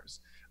on Mars.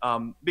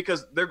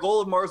 Because their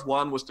goal of Mars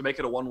One was to make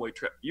it a one-way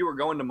trip. You were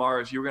going to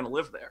Mars, you were going to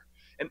live there.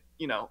 And,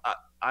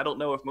 I don't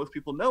know if most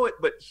people know it,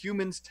 but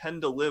humans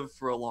tend to live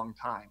for a long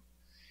time.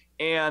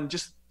 And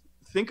just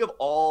think of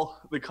all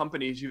the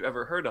companies you've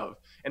ever heard of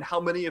and how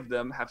many of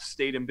them have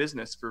stayed in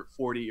business for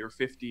 40 or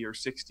 50 or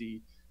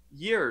 60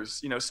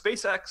 years.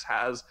 SpaceX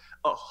has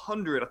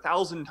 100,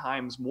 1,000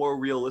 times more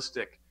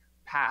realistic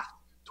path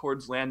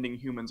towards landing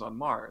humans on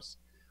Mars.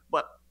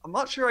 But I'm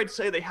not sure I'd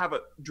say they have a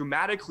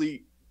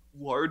dramatically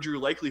larger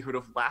likelihood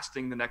of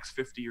lasting the next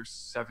 50 or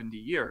 70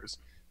 years.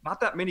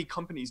 Not that many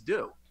companies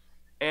do.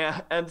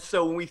 And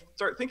so when we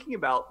start thinking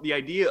about the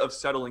idea of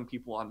settling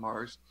people on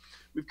Mars,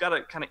 we've got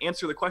to kind of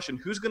answer the question,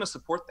 who's going to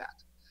support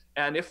that?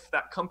 And if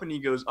that company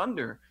goes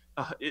under,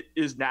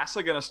 is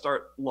NASA going to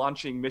start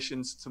launching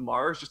missions to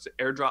Mars just to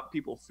airdrop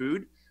people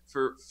food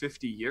for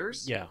 50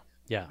 years? Yeah.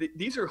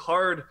 These are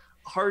hard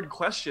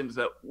questions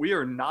that we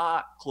are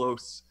not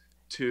close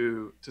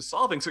to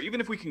solving. So even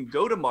if we can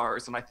go to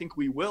Mars, and I think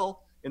we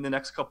will in the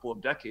next couple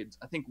of decades,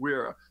 I think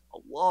we're a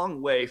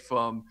long way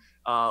from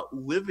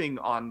living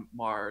on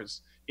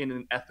Mars in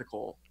an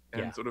ethical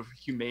and sort of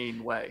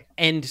humane way.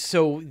 And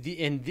so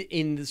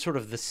in sort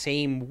of the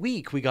same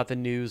week, we got the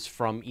news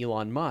from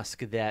Elon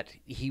Musk that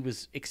he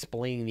was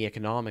explaining the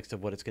economics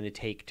of what it's going to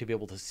take to be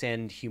able to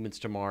send humans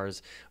to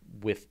Mars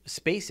with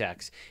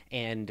SpaceX.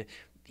 And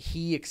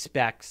he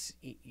expects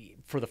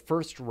for the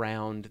first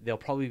round, they'll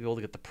probably be able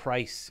to get the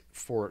price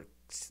for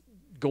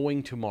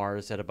going to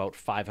Mars at about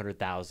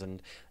 $500,000,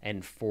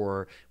 and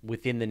for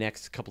within the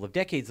next couple of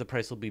decades, the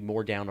price will be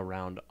more down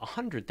around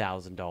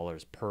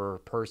 $100,000 per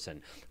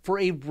person for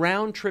a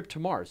round trip to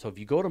Mars. So if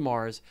you go to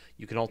Mars,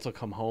 you can also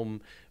come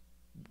home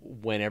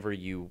whenever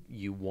you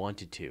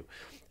wanted to.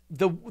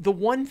 The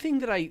one thing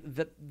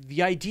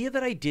the idea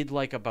that I did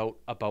like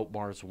about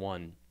Mars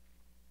One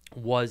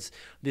was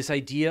this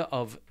idea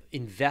of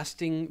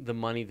investing the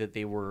money that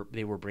they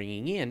were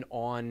bringing in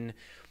on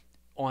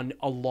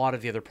a lot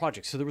of the other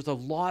projects. So there was a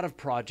lot of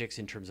projects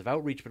in terms of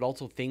outreach, but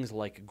also things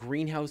like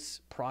greenhouse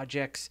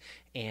projects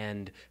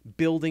and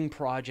building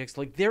projects.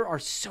 Like, there are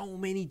so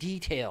many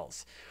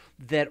details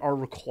that are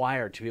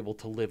required to be able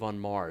to live on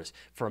Mars,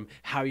 from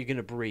how you're going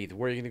to breathe,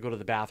 where you're going to go to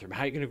the bathroom,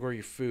 how you're going to grow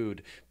your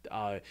food,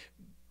 how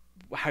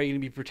are you going to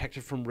be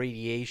protected from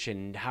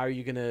radiation, how are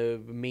you going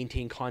to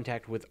maintain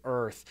contact with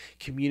Earth,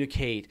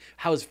 communicate,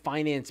 how is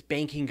finance,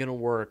 banking going to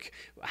work,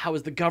 how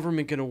is the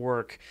government going to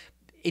work.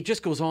 It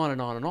just goes on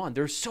and on and on.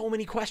 There's so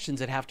many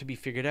questions that have to be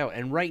figured out.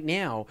 And right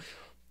now,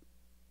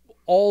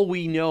 all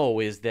we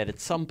know is that at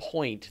some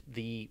point,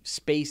 the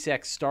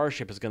SpaceX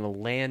Starship is going to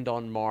land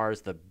on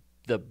Mars. The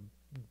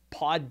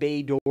pod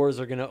bay doors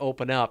are going to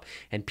open up,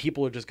 and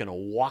people are just going to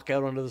walk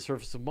out onto the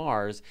surface of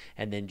Mars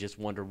and then just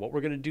wonder what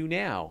we're going to do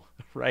now,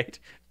 right?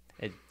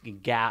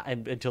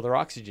 And until their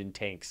oxygen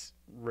tanks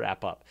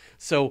wrap up.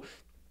 So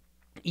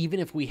even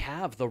if we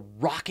have the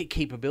rocket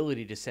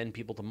capability to send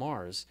people to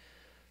Mars,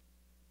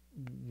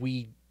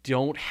 we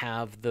don't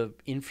have the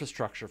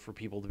infrastructure for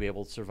people to be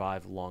able to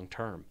survive long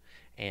term.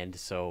 And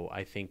so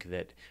I think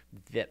that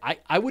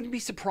I wouldn't be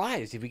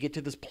surprised if we get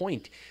to this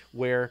point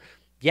where,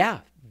 yeah,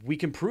 we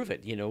can prove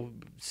it.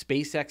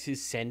 SpaceX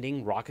is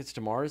sending rockets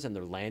to Mars and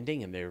they're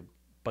landing,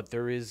 but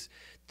there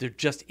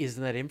just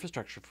isn't that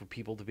infrastructure for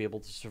people to be able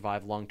to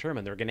survive long term.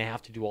 And they're going to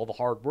have to do all the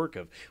hard work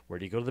of where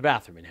do you go to the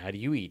bathroom and how do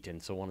you eat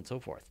and so on and so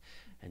forth.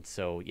 And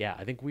so, yeah,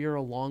 I think we are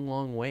a long,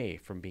 long way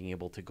from being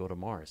able to go to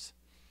Mars.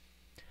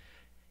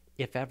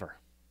 if ever.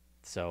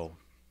 So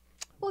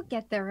We'll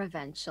get there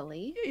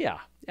eventually. yeah,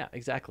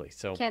 exactly.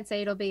 So Can't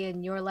say it'll be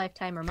in your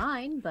lifetime or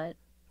mine, but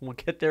we'll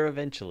get there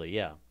eventually.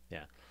 Yeah.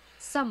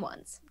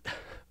 someone's.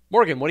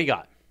 Morgan, what do you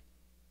got?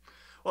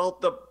 Well,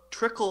 the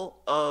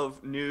trickle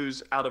of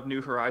news out of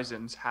New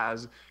Horizons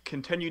has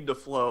continued to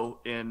flow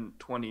in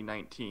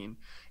 2019.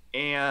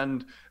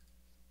 And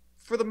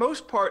for the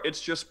most part,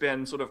 it's just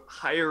been sort of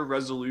higher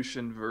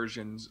resolution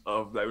versions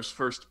of those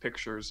first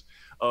pictures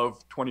of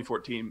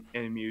 2014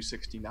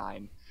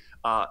 MU69.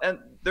 And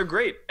they're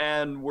great,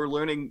 and we're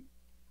learning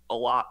a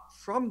lot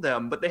from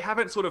them, but they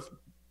haven't sort of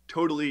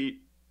totally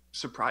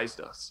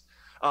surprised us.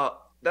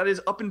 That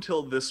is up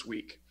until this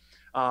week.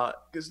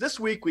 Because this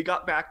week we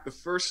got back the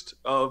first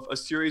of a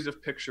series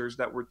of pictures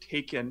that were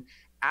taken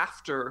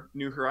after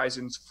New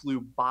Horizons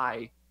flew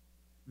by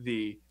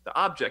the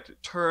object.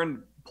 It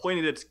turned,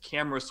 pointed its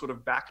camera sort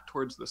of back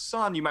towards the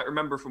sun. You might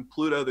remember from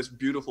Pluto this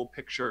beautiful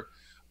picture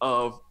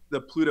of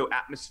the Pluto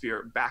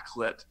atmosphere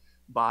backlit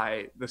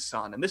by the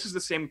sun. And this is the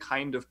same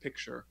kind of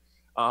picture,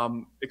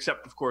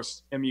 except of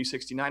course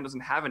MU69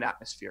 doesn't have an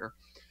atmosphere.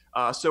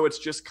 So it's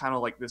just kind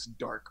of like this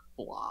dark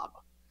blob.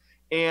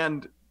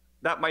 And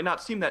that might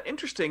not seem that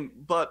interesting,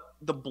 but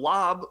the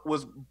blob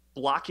was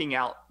blocking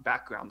out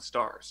background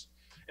stars.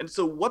 And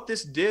so what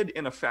this did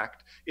in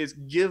effect is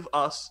give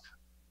us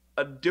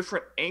a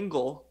different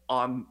angle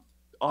on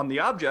the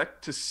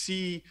object to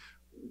see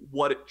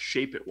what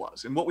shape it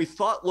was. And what we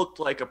thought looked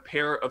like a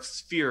pair of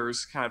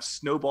spheres kind of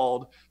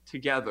snowballed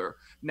together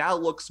now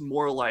looks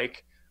more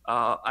like,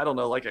 I don't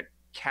know, like a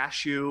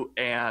cashew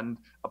and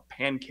a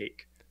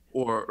pancake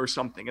or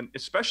something. And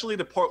especially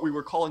the part we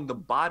were calling the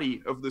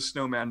body of the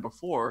snowman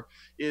before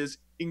is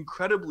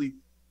incredibly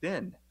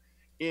thin.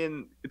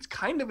 It's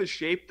kind of a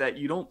shape that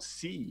you don't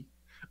see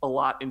a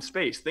lot in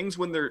space. Things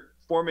when they're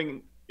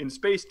forming in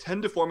space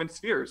tend to form in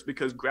spheres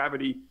because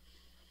gravity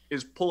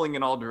is pulling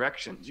in all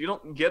directions. You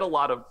don't get a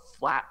lot of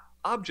flat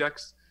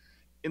objects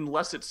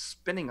unless it's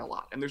spinning a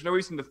lot. And there's no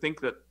reason to think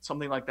that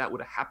something like that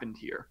would have happened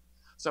here.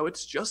 So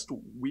it's just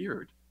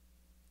weird.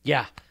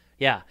 Yeah.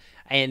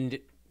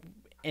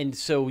 And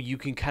so you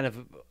can kind of,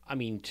 I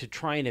mean, to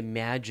try and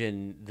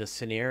imagine the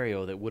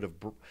scenario that would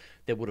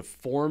have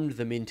formed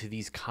them into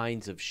these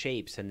kinds of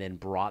shapes and then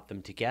brought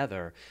them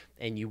together,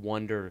 and you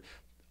wonder,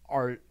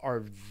 are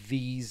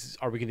we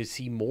going to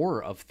see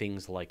more of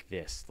things like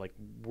this? Like,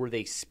 were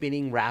they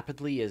spinning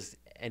rapidly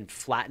and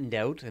flattened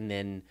out and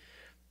then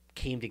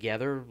came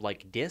together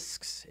like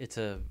discs? It's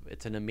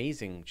an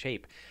amazing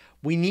shape.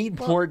 We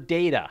need more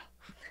data.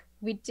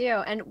 We do.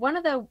 And one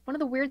of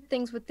the weird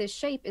things with this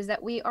shape is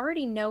that we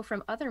already know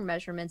from other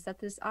measurements that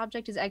this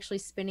object is actually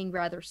spinning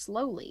rather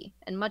slowly,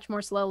 and much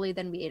more slowly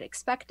than we had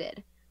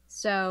expected.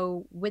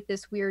 So with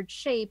this weird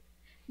shape,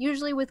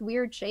 usually with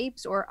weird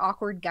shapes or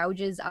awkward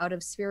gouges out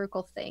of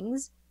spherical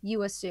things,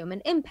 you assume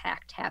an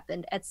impact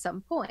happened at some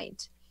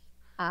point.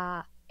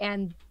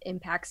 And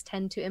impacts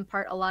tend to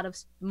impart a lot of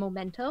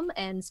momentum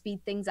and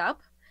speed things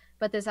up,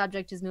 but this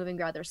object is moving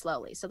rather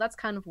slowly. So that's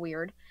kind of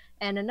weird.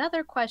 And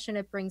another question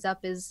it brings up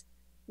is,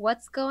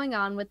 what's going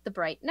on with the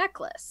bright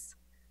necklace?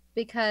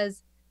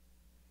 Because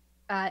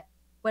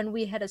when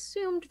we had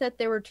assumed that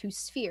there were two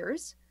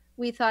spheres,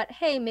 we thought,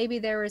 hey, maybe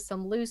there were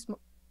some loose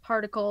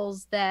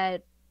particles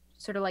that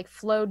sort of like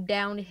flowed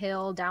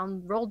downhill,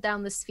 rolled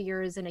down the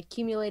spheres and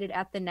accumulated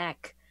at the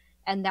neck,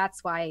 and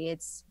that's why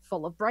it's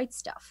full of bright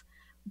stuff.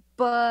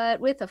 But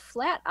with a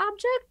flat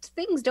object,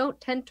 things don't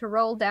tend to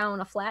roll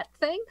down a flat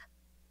thing.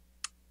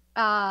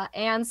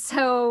 And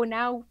so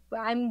now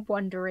I'm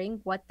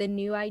wondering what the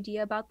new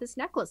idea about this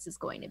necklace is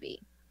going to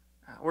be.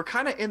 We're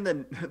kind of in the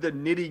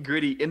nitty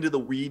gritty, into the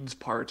weeds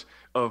part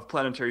of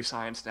planetary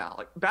science now.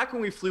 Like back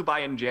when we flew by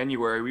in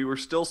January, we were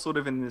still sort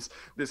of in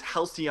this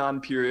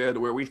halcyon period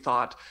where we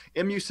thought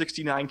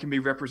MU69 can be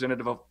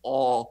representative of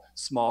all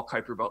small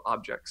Kuiper Belt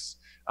objects.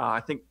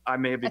 I think I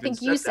may have even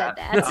said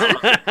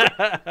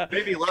that.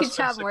 Maybe less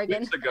than 6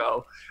 weeks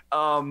ago.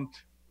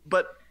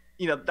 But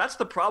that's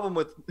the problem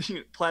with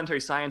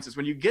planetary science is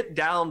when you get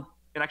down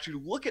and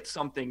actually look at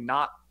something,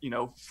 not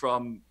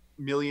from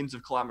millions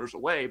of kilometers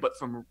away, but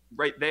from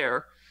right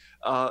there,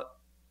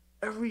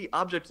 every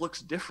object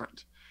looks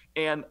different.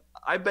 And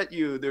I bet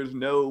you there's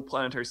no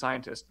planetary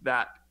scientist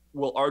that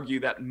will argue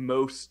that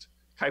most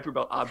Kuiper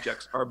Belt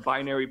objects are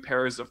binary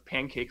pairs of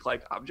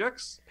pancake-like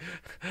objects.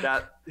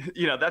 That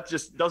that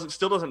just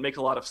doesn't make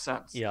a lot of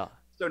sense. Yeah.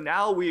 So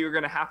now we are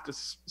going to have to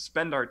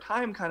spend our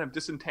time kind of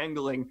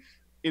disentangling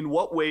in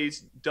what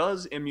ways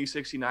does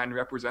MU69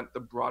 represent the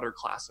broader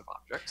class of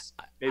objects,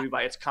 maybe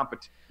by its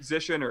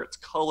composition or its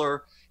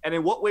color, and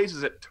in what ways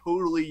is it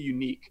totally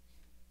unique,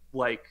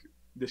 like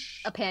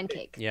a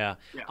pancake? Yeah,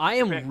 I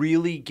am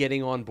really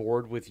getting on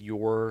board with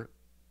your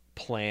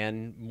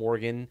plan,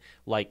 Morgan.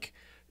 Like,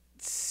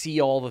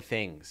 see all the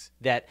things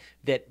that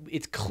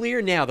it's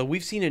clear now that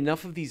we've seen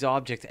enough of these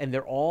objects, and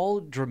they're all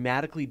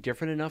dramatically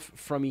different enough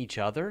from each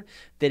other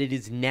that it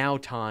is now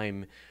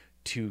time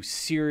to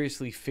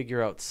seriously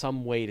figure out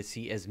some way to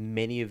see as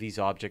many of these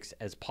objects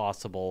as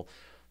possible,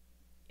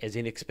 as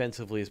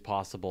inexpensively as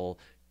possible,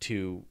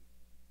 to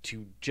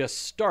to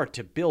just start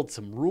to build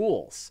some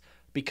rules,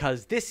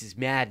 because this is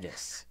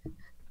madness.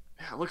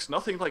 Yeah, it looks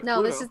nothing like No,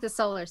 Pluto. this is the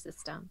solar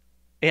system.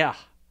 Yeah,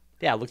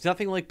 it looks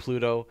nothing like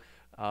Pluto.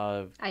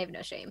 I have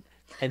no shame.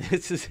 And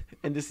this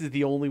is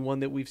the only one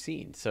that we've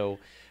seen. So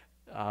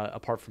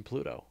apart from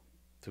Pluto,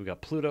 so we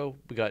got Pluto,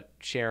 we got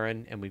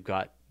Charon, and we've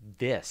got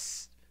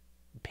this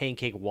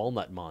pancake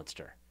walnut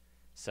monster.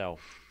 So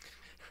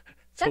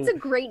that's a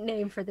great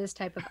name for this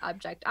type of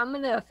object. I'm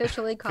going to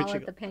officially call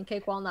it the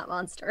pancake walnut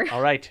monster.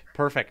 All right,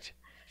 perfect.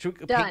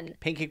 Done.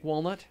 Pancake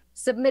walnut.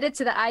 Submit it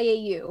to the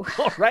IAU.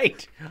 All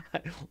right.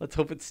 Let's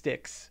hope it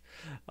sticks.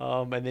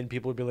 And then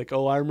people will be like,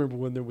 oh, I remember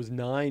when there was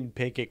 9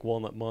 pancake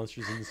walnut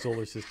monsters in the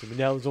solar system, and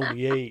now there's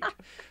only 8.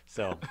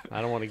 So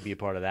I don't want to be a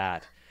part of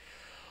that.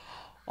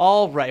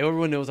 All right.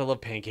 Everyone knows I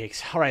love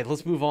pancakes. All right,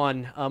 let's move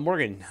on.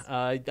 Morgan,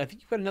 I think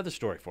you've got another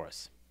story for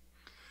us.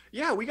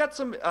 Yeah, we got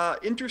some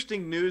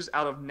interesting news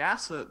out of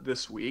NASA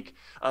this week.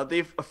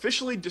 They've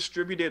officially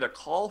distributed a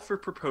call for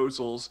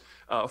proposals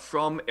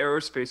from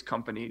aerospace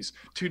companies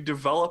to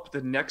develop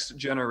the next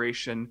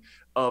generation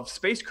of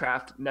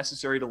spacecraft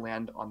necessary to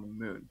land on the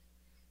moon.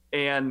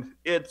 And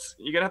you're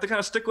going to have to kind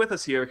of stick with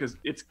us here because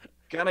it's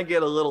going to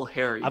get a little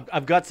hairy.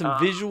 I've got some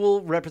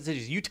visual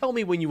representations. You tell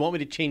me when you want me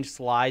to change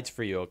slides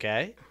for you,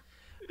 okay?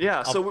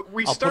 Yeah, so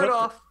we start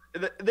off.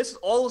 This is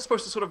all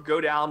supposed to sort of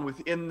go down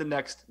within the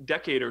next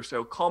decade or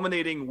so,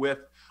 culminating with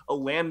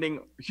a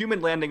human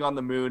landing on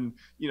the moon,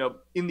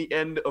 in the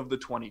end of the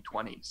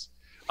 2020s.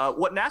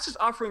 What NASA's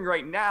offering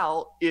right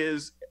now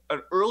is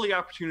an early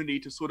opportunity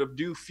to sort of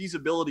do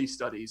feasibility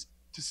studies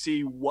to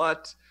see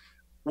what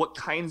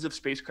kinds of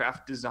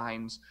spacecraft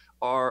designs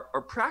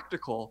are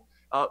practical,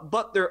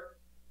 but they're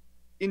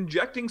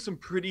injecting some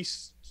pretty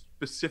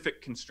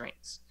specific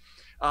constraints.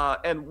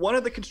 And one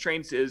of the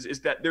constraints is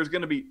that there's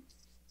going to be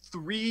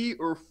 3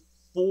 or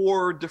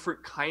 4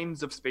 different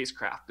kinds of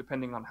spacecraft,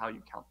 depending on how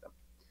you count them.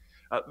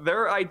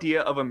 Their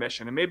idea of a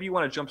mission, and maybe you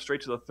want to jump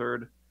straight to the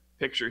third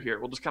picture here.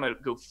 We'll just kind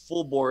of go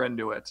full bore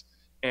into it,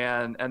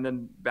 and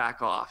then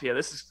back off. Yeah,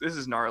 this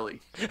is gnarly.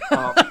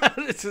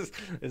 This is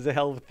a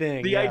hell of a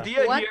thing. The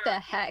idea what here, the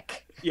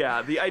heck?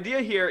 Yeah, the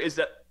idea here is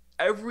that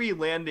every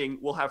landing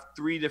will have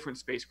 3 different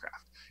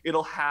spacecraft.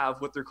 It'll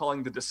have what they're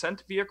calling the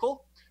descent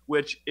vehicle,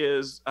 which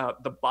is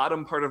the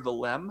bottom part of the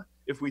LEM.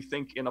 If we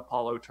think in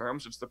Apollo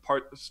terms, it's the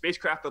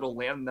spacecraft that'll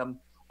land them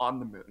on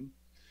the moon.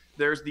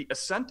 There's the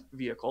ascent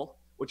vehicle,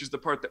 which is the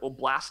part that will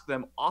blast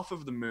them off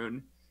of the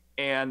moon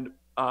and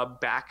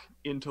back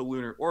into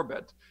lunar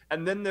orbit.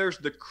 And then there's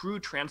the crew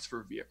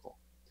transfer vehicle.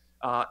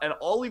 And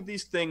all of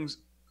these things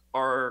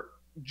are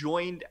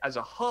joined as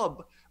a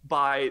hub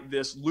by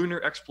this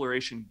lunar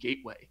exploration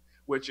gateway,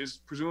 which is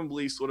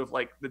presumably sort of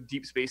like the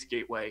deep space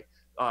gateway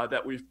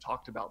that we've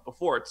talked about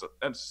before. It's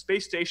a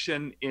space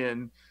station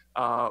in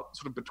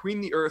sort of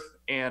between the Earth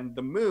and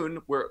the moon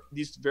where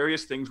these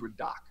various things would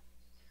dock.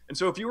 And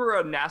so if you were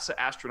a NASA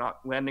astronaut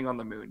landing on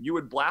the moon, you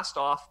would blast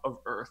off of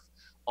Earth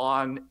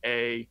on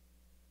an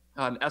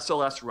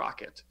SLS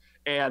rocket.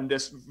 And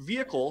this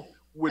vehicle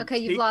would Okay,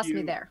 you've lost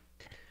me there.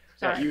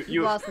 Sorry,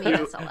 you lost me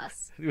at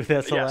SLS. With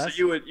SLS? Yeah, so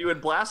you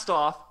would blast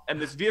off, and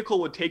this vehicle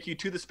would take you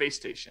to the space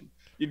station.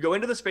 You'd go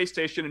into the space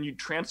station, and you'd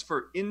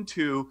transfer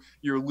into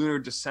your lunar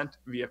descent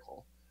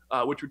vehicle,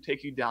 which would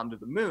take you down to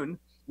the moon,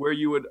 where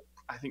you would,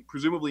 I think,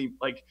 presumably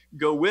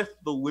go with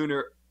the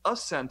lunar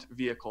ascent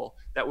vehicle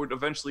that would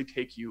eventually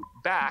take you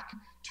back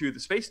to the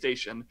space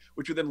station,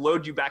 which would then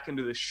load you back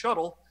into this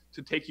shuttle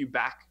to take you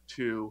back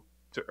to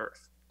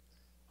Earth.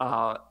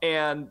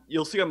 And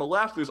you'll see on the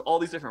left, there's all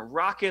these different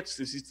rockets.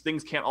 These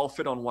things can't all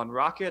fit on one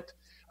rocket.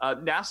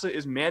 NASA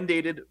is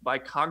mandated by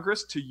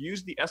Congress to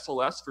use the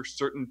SLS for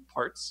certain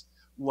parts,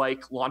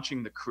 like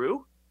launching the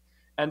crew.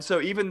 And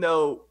so even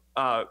though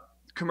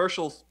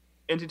commercial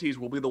entities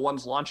will be the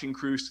ones launching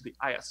crews to the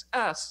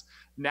ISS,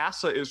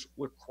 NASA is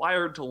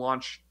required to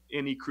launch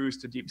any crews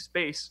to deep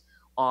space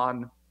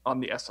on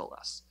the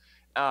SLS.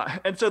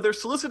 And so they're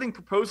soliciting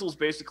proposals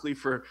basically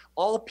for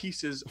all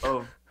pieces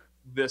of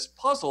this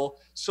puzzle,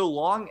 so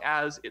long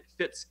as it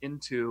fits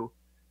into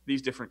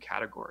these different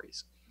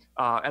categories.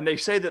 And they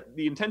say that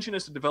the intention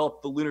is to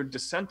develop the lunar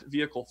descent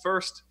vehicle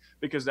first,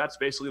 because that's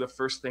basically the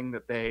first thing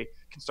that they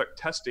can start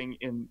testing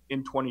in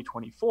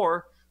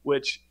 2024,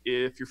 which,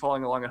 if you're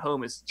following along at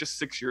home, is just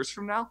 6 years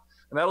from now.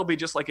 And that'll be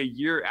just like a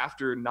year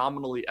after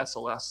nominally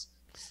SLS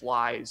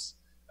flies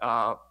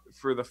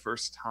for the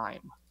first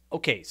time.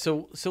 Okay,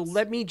 so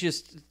let me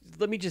just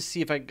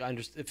see if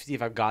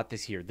I've got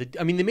this here.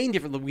 The main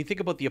difference, when we think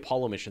about the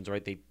Apollo missions,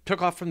 right? They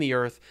took off from the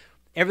Earth,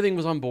 everything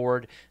was on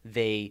board.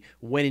 They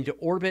went into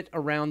orbit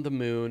around the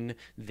moon.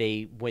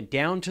 They went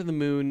down to the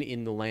moon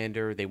in the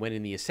lander. They went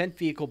in the ascent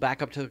vehicle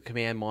back up to the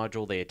command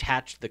module. They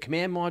attached the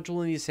command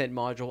module and the ascent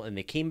module, and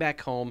they came back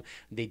home.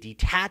 They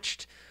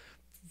detached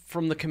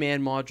from the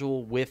command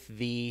module with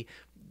the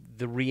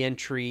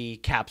re-entry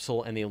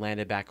capsule, and they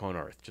landed back on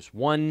Earth. Just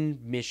one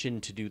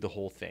mission to do the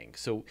whole thing.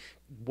 So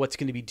what's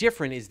going to be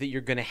different is that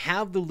you're going to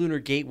have the lunar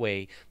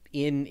gateway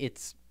in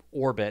its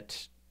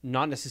orbit,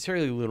 not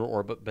necessarily lunar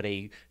orbit, but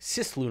a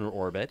cislunar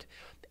orbit,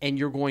 and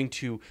you're going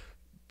to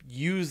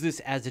use this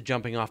as a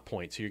jumping off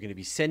point. So you're going to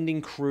be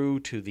sending crew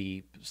to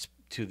the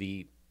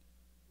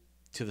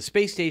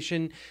space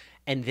station,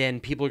 and then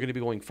people are going to be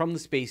going from the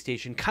space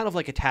station, kind of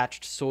like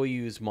attached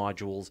Soyuz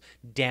modules,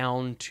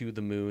 down to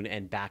the moon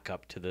and back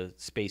up to the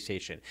space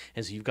station.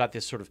 And so you've got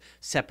this sort of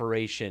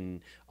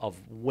separation of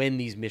when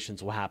these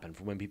missions will happen,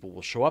 from when people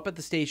will show up at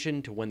the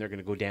station to when they're going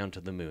to go down to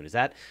the moon. Is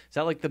that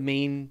like the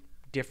main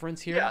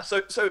difference here? Yeah,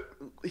 so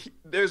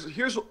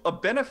here's a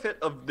benefit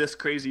of this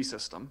crazy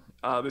system,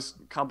 this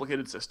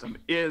complicated system,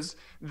 is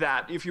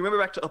that if you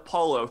remember back to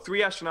Apollo,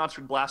 3 astronauts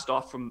would blast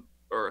off from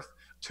Earth,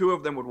 2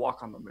 of them would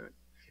walk on the moon.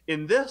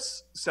 In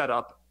this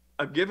setup,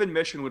 a given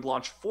mission would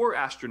launch 4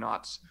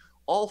 astronauts,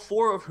 all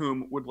 4 of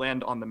whom would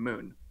land on the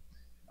moon.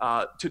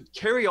 To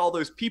carry all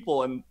those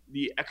people and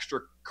the extra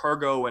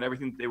cargo and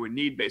everything that they would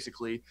need,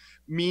 basically,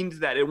 means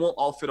that it won't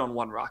all fit on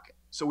one rocket.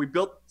 So we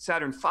built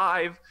Saturn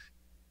V.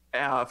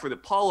 For the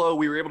Apollo,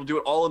 we were able to do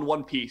it all in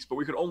one piece, but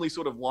we could only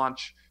sort of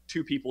launch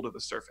 2 people to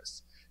the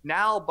surface.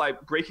 Now, by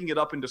breaking it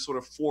up into sort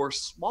of 4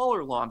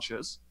 smaller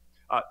launches,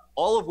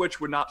 all of which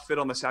would not fit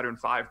on the Saturn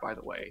V, by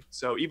the way.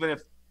 So even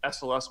if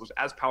SLS was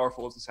as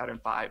powerful as the Saturn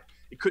V,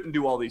 it couldn't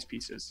do all these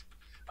pieces.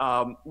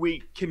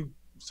 We can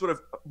sort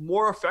of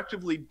more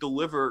effectively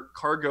deliver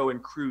cargo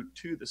and crew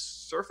to the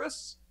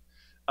surface,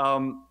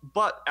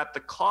 but at the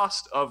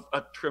cost of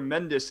a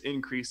tremendous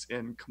increase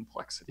in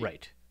complexity.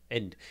 Right.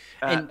 And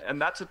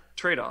that's a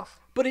trade-off.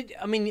 But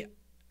I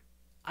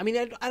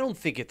don't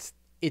think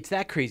it's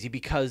that crazy,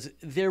 because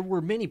there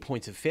were many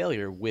points of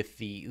failure with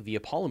the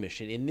Apollo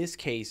mission. In this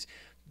case,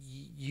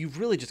 you've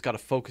really just got to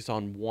focus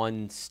on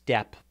one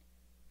step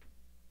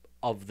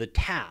of the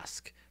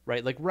task,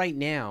 right? Like right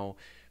now,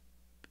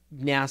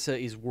 NASA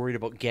is worried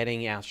about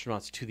getting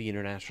astronauts to the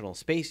International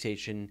Space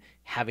Station,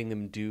 having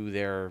them do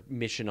their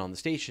mission on the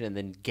station, and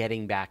then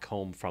getting back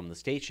home from the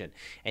station.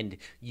 And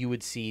you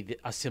would see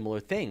a similar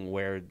thing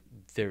where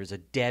there's a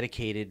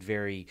dedicated,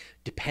 very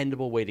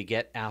dependable way to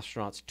get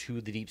astronauts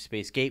to the Deep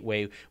Space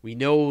Gateway. We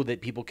know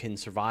that people can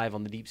survive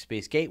on the Deep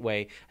Space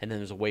Gateway, and then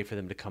there's a way for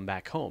them to come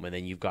back home. And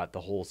then you've got the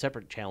whole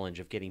separate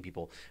challenge of getting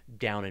people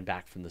down and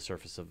back from the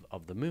surface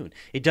of the moon.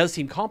 It does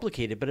seem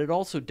complicated, but it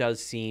also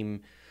does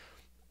seem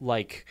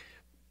like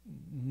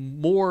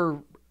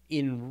more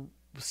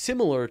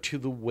similar to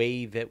the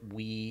way that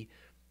we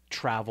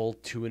travel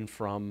to and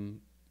from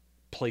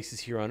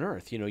places here on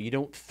Earth. You know, you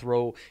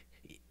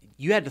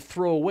had to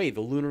throw away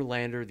the lunar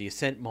lander, the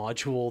ascent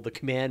module, the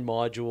command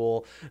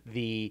module,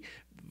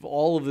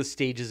 all of the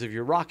stages of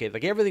your rocket.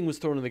 Like, everything was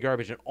thrown in the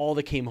garbage, and all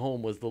that came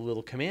home was the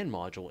little command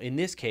module. In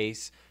this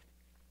case,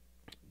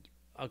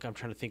 I'm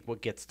trying to think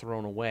what gets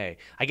thrown away.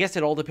 I guess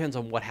it all depends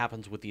on what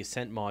happens with the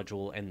ascent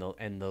module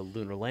and the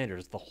lunar lander.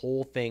 Does the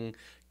whole thing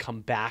come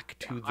back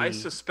to the... I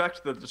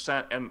suspect the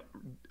descent and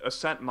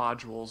ascent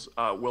modules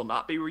will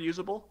not be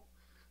reusable,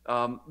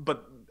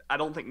 but I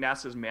don't think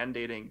NASA is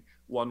mandating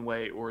one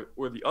way or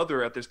the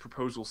other at this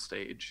proposal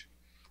stage.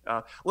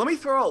 Let me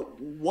throw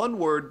out one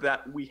word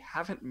that we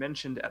haven't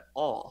mentioned at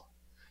all,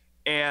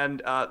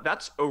 and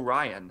that's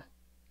Orion.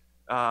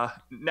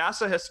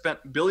 NASA has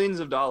spent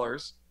billions of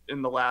dollars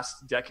in the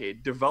last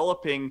decade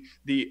developing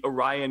the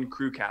Orion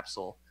crew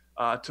capsule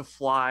to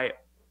fly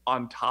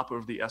on top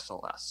of the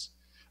SLS.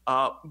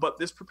 But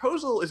this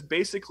proposal is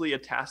basically a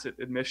tacit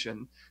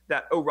admission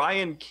that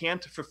Orion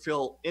can't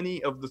fulfill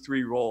any of the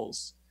 3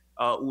 roles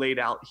laid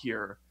out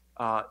here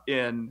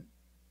in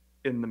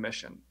the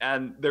mission.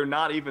 And they're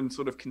not even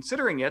sort of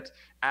considering it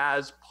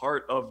as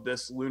part of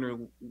this lunar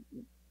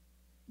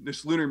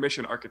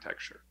mission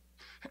architecture.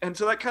 And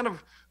so that kind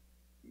of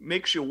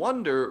makes you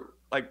wonder,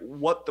 like,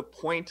 what the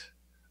point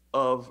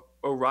of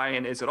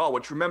Orion is at all,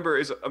 which, remember,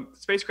 is a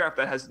spacecraft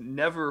that has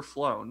never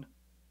flown.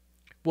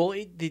 Well,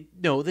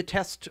 the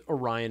test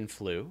Orion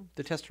flew.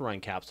 The test Orion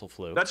capsule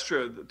flew. That's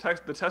true.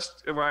 The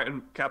test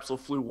Orion capsule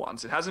flew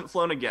once. It hasn't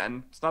flown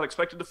again. It's not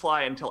expected to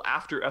fly until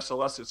after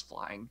SLS is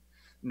flying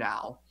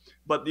now.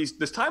 But this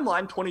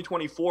timeline,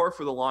 2024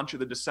 for the launch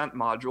of the descent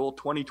module,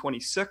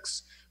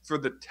 2026 for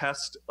the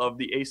test of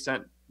the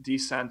ascent,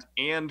 descent,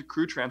 and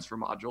crew transfer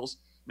modules.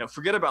 Now,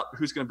 forget about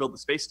who's going to build the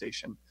space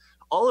station.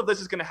 All of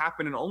this is going to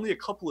happen in only a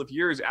couple of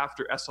years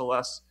after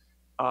SLS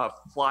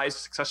flies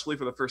successfully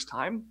for the first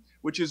time,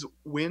 which is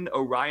when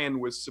Orion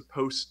was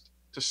supposed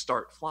to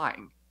start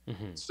flying.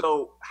 Mm-hmm.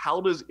 So how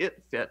does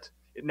it fit?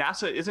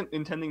 NASA isn't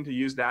intending to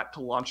use that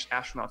to launch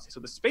astronauts to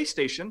the space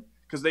station,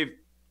 because they've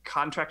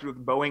contracted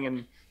with Boeing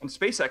and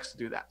SpaceX to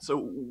do that.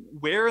 So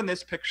where in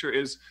this picture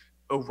is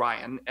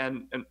Orion,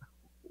 and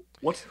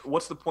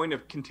what's the point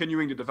of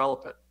continuing to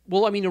develop it?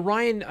 Well, I mean,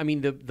 Orion,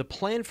 the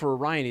plan for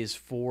Orion is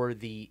for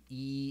the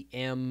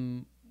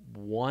EM1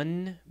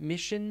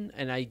 mission,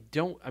 and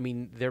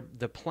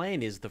the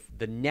plan is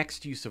the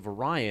next use of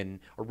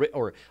Orion,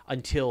 or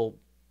until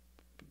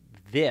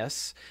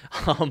this,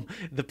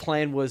 the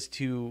plan was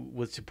to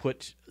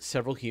put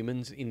several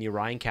humans in the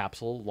Orion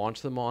capsule,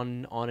 launch them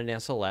on an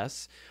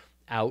SLS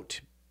out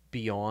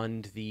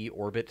beyond the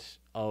orbit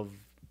of,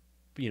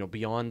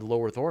 beyond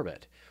low Earth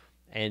orbit.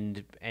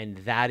 and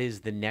that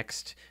is the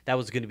next. That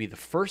was going to be the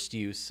first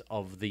use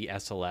of the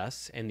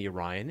SLS and the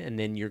Orion, and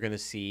then you're going to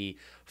see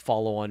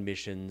follow-on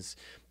missions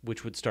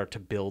which would start to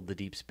build the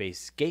Deep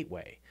Space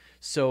Gateway.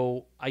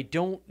 So I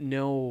don't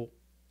know.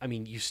 I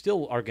mean, you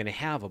still are going to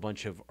have a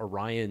bunch of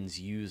Orions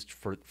used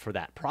for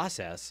that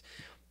process,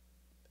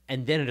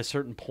 and then at a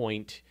certain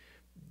point,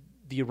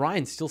 the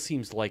Orion still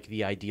seems like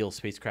the ideal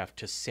spacecraft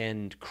to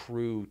send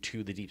crew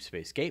to the Deep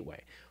Space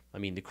Gateway. I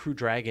mean, the Crew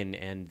Dragon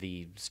and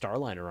the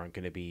Starliner aren't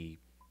going to be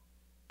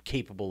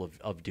capable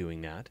of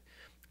doing that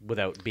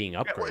without being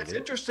upgraded. Yeah, well, it's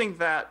interesting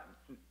that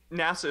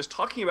NASA is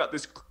talking about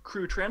this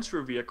crew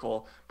transfer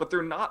vehicle, but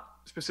they're not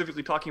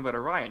specifically talking about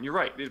Orion. You're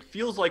right. It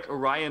feels like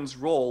Orion's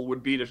role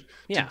would be to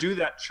do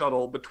that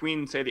shuttle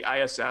between, say, the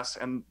ISS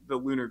and the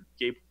Lunar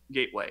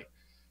Gateway.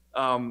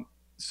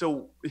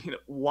 So,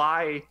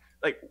 why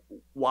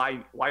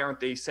aren't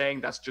they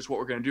saying that's just what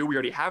we're going to do? We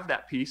already have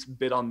that piece,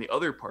 bid on the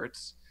other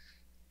parts.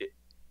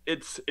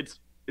 It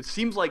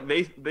seems like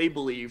they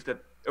believe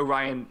that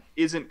Orion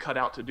isn't cut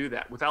out to do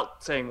that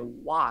without saying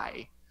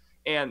why,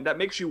 and that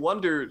makes you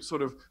wonder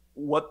sort of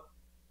what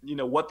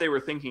they were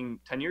thinking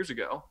 10 years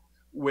ago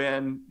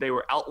when they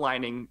were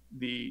outlining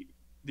the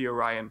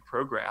Orion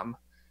program,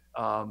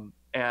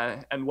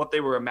 and what they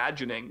were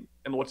imagining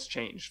and what's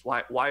changed.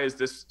 Why is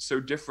this so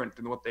different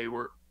than what they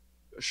were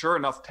sure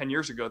enough 10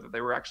 years ago that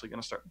they were actually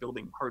going to start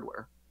building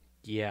hardware?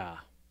 Yeah.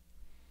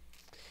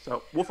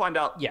 So we'll find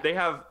out. Yeah. They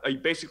have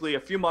basically a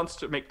few months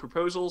to make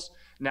proposals.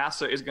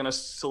 NASA is going to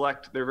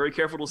select, they're very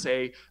careful to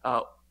say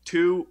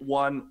 2,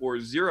 1, or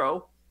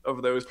 0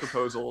 of those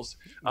proposals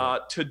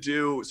to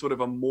do sort of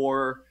a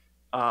more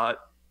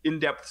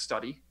in-depth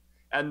study.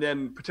 And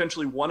then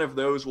potentially one of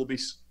those will be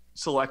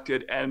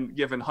selected and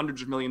given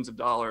hundreds of millions of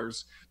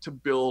dollars to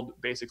build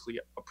basically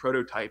a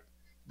prototype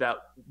that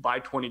by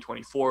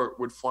 2024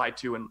 would fly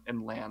to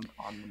and land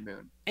on the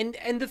moon.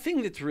 And the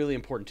thing that's really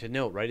important to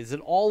note, right, is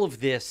that all of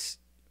this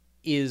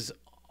is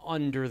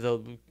under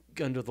the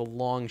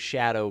long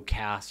shadow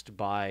cast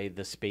by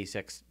the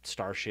SpaceX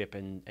Starship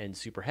and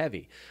Super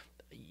Heavy.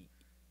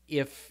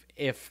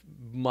 If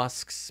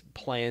Musk's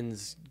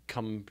plans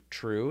come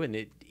true and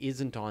it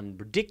isn't on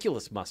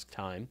ridiculous Musk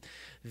time,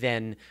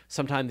 then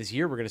sometime this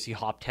year we're going to see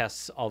hop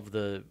tests of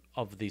the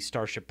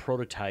Starship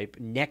prototype.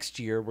 Next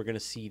year we're going to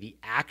see the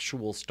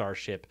actual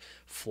Starship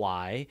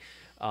fly,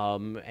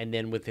 and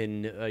then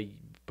within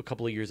a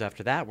couple of years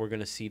after that we're going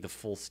to see the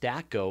full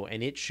stack go.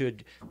 And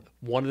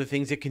one of the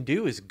things it can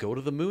do is go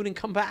to the moon and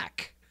come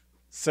back.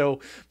 So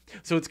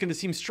it's going to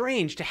seem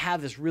strange to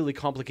have this really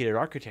complicated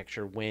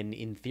architecture when,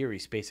 in theory,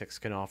 SpaceX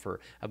can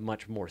offer a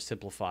much more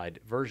simplified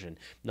version,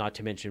 not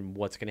to mention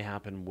what's going to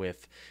happen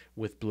with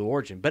Blue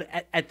Origin. But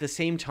at the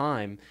same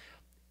time,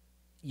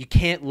 you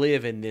can't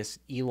live in this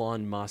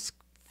Elon Musk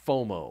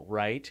FOMO,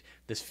 right?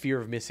 This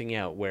fear of missing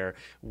out where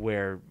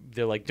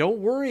they're like, don't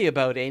worry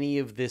about any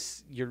of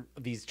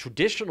these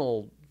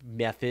traditional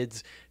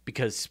methods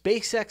because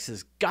SpaceX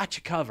has got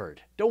you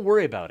covered. Don't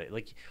worry about it.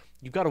 Like,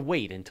 you've got to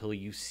wait until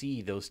you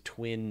see those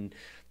twin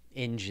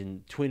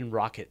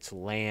rockets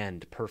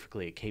land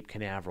perfectly at Cape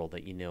Canaveral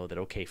that you know that,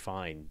 okay,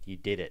 fine, you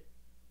did it,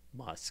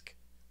 Musk.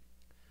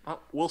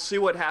 We'll see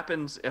what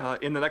happens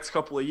in the next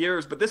couple of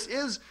years, but this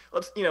is,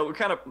 we're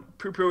kind of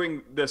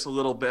poo-pooing this a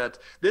little bit.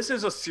 This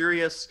is a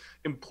serious,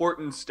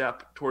 important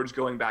step towards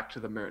going back to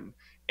the moon.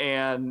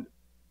 And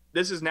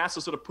this is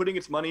NASA sort of putting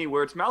its money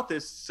where its mouth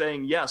is,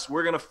 saying, yes,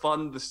 we're going to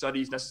fund the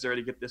studies necessary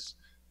to get this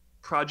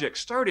project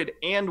started,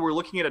 and we're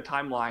looking at a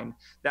timeline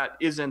that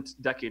isn't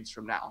decades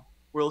from now.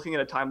 We're looking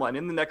at a timeline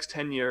in the next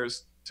 10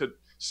 years to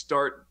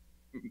start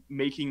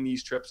making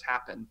these trips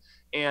happen.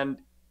 And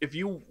if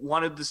you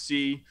wanted to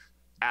see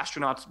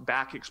astronauts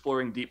back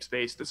exploring deep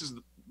space, this is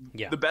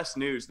the best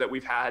news that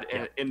we've had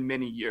in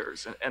many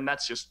years, and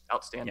that's just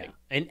outstanding.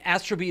 Yeah. And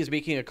Astrobee is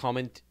making a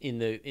comment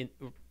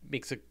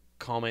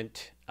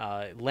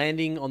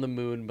landing on the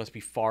moon must be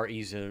far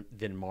easier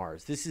than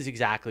Mars. This is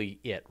exactly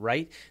it,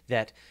 right?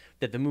 That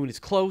the moon is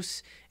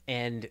close,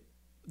 and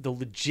the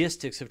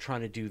logistics of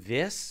trying to do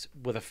this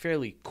with a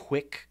fairly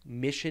quick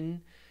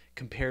mission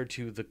compared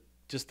to the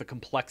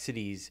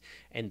complexities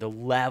and the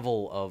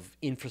level of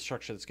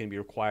infrastructure that's going to be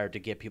required to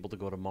get people to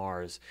go to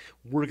Mars.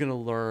 We're going to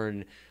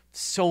learn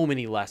so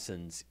many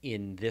lessons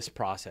in this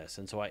process.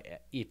 And so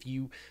if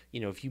you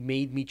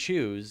made me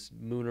choose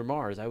moon or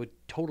Mars, I would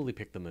totally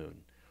pick the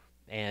moon.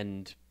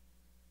 And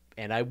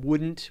I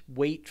wouldn't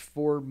wait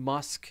for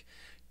Musk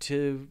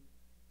to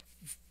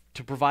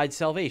provide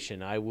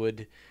salvation. I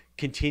would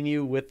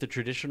continue with the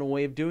traditional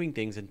way of doing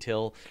things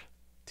until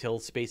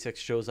SpaceX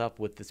shows up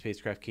with the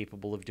spacecraft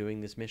capable of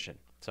doing this mission.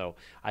 So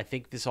I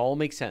think this all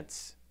makes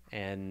sense,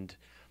 and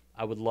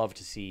I would love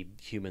to see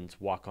humans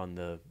walk on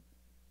the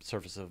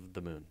surface of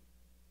the moon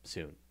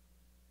soon.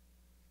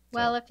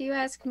 Well, if you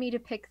ask me to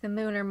pick the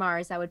moon or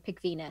Mars, I would pick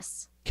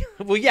Venus.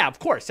 Well, yeah, of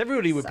course.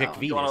 Everybody would pick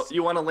Venus.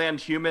 You want to land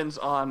humans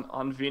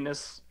on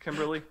Venus,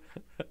 Kimberly?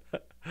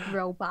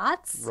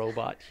 Robots?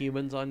 Robot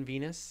humans on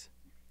Venus?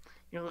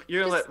 You're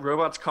going to let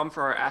robots come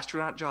for our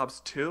astronaut jobs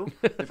too?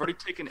 They've already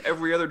taken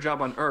every other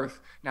job on Earth.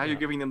 Now you're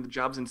giving them the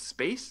jobs in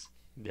space?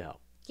 Yeah,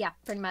 Yeah,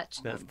 pretty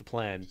much. that's the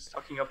plan.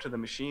 Sucking up to the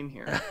machine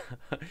here.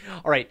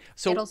 All right,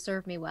 so It'll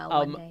serve me well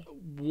one day.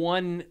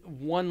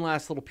 one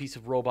last little piece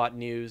of robot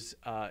news.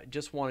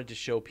 Just wanted to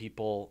show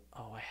people.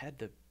 Oh, I had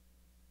to.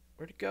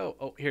 Where'd it go?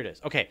 Oh, here it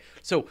is. Okay,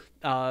 so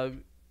the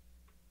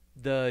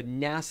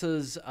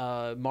NASA's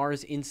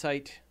Mars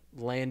InSight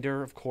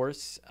lander, of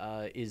course,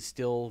 is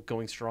still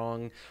going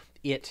strong.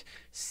 It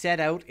set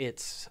out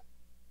its.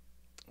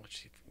 Let's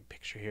see,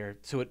 picture here.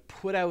 So it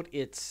put out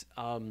its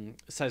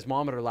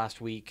seismometer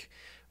last week,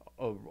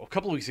 a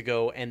couple of weeks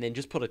ago, and then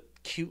just put a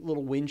cute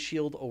little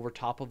windshield over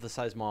top of the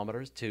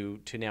seismometers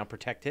to now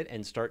protect it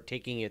and start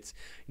taking its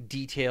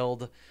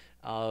detailed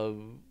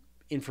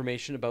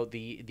information about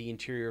the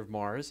interior of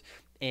Mars.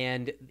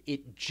 And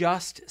it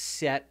just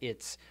set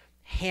its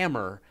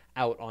hammer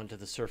out onto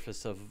the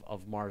surface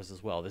of Mars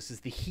as well. This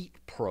is the heat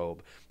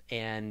probe,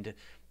 and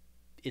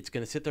it's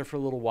going to sit there for a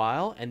little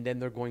while, and then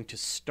they're going to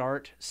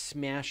start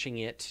smashing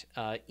it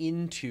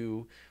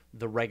into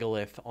the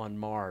regolith on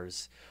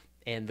Mars.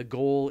 And the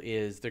goal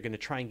is they're going to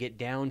try and get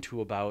down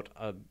to about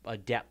a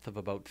depth of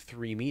about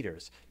 3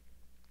 meters.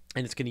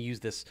 And it's going to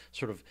use this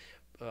sort of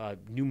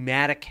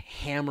pneumatic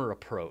hammer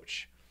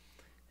approach.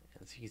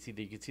 And so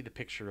you can see the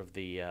picture of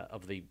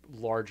the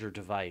larger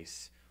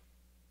device.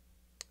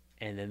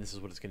 And then this is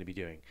what it's going to be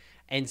doing.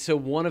 And so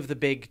one of the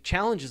big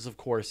challenges, of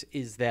course,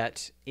 is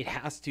that it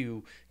has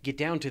to get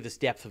down to this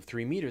depth of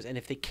 3 meters. And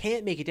if they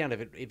can't make it down, if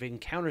it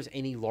encounters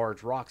any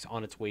large rocks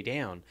on its way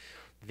down,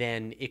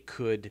 then it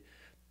could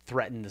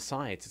threaten the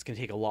science. It's going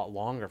to take a lot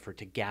longer for it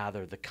to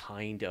gather the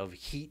kind of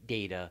heat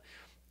data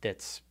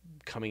that's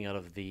coming out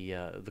of the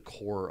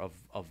core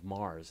of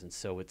Mars. And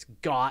so it's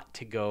got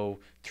to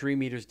go 3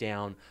 meters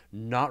down,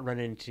 not run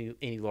into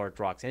any large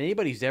rocks. And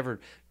anybody who's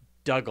ever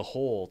dug a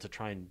hole to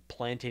try and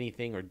plant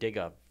anything or dig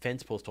a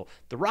fence post hole,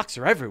 the rocks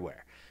are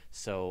everywhere.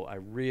 So I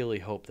really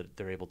hope that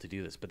they're able to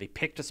do this. But they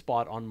picked a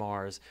spot on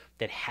Mars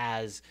that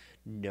has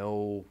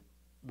no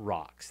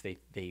rocks. They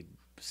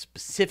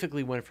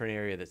specifically went for an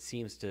area that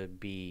seems to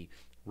be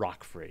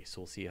rock free. So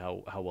we'll see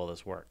how well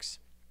this works.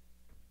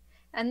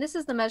 And this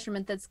is the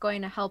measurement that's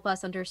going to help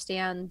us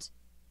understand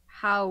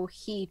how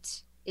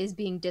heat is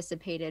being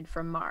dissipated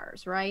from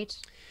Mars, right?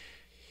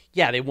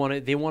 Yeah, they want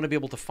to be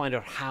able to find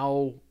out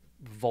how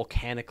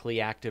volcanically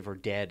active or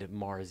dead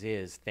Mars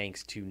is,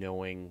 thanks to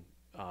knowing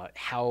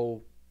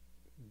how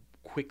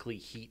quickly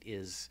heat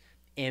is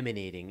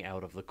emanating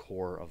out of the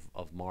core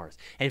of Mars.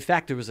 And in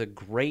fact, there was a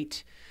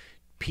great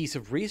piece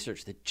of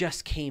research that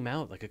just came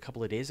out like a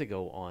couple of days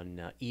ago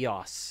on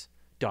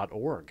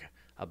EOS.org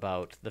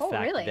about the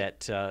fact really?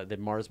 that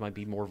Mars might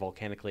be more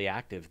volcanically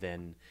active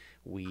than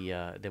we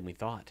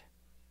thought.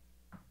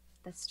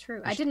 That's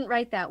true. I didn't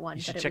write that one.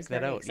 You should but check it was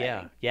that very out.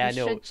 exciting. Yeah, you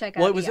no. should check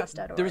Well, out it was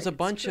EOS.org. there was a It's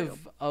bunch true.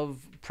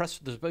 of press.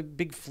 There's a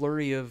big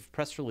flurry of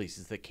press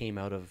releases that came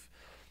out of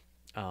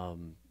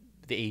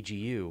the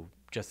AGU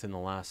just in the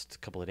last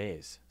couple of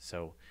days.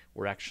 So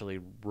we're actually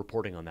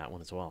reporting on that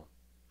one as well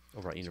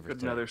over at University. Good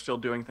to know they're still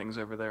doing things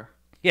over there.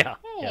 Yeah.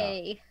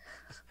 Hey.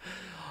 Yeah.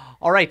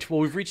 All right.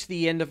 Well, we've reached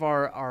the end of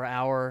our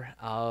hour.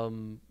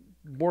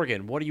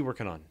 Morgan, what are you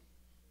working on?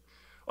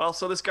 Well,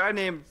 so this guy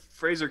named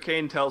Fraser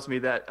Kane tells me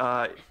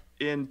that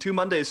in 2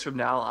 Mondays from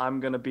now,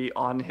 I'm going to be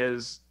on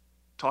his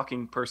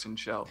Talking Person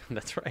show.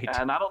 That's right.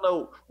 And I don't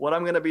know what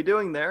I'm going to be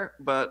doing there,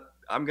 but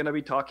I'm going to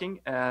be talking,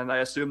 and I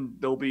assume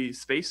there'll be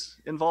space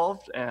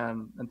involved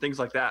and things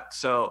like that.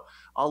 So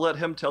I'll let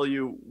him tell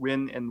you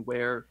when and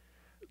where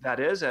that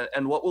is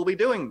and what we'll be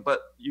doing,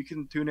 but you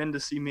can tune in to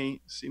see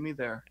me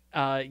there.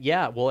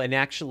 Yeah, well, and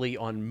actually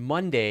on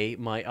Monday,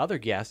 my other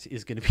guest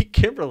is going to be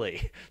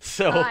Kimberly.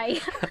 So,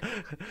 Hi.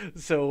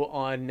 so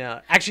on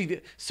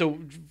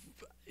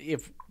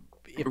if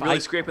We're really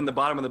scraping the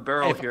bottom of the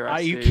barrel here.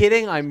 Are you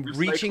kidding? I'm Recycling.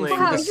 reaching for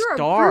Wow, the you're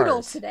stars.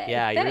 brutal today.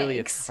 Yeah, you really.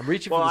 Thanks. I'm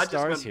reaching Well, for I the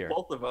just stars meant here.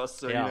 both of us,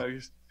 so Yeah.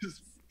 you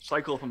just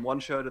cycle from one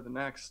show to the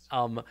next.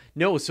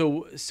 No,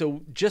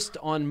 so just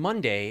on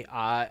Monday,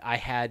 I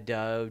had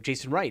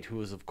Jason Wright, who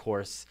was of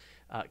course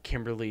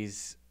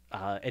Kimberly's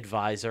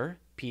advisor,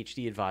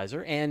 PhD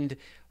advisor, and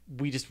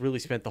we just really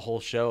spent the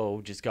whole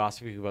show just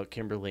gossiping about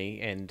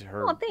Kimberly and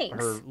her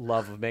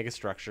love of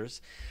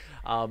megastructures.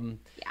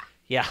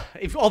 Yeah.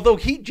 Although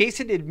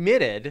Jason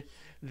admitted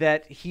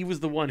that he was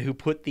the one who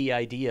put the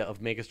idea of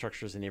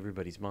megastructures in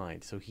everybody's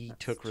mind, so he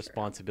took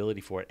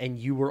responsibility for it, and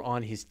you were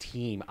on his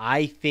team.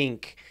 I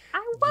think I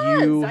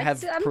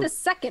was. you I'm the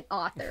second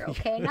author,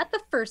 okay, not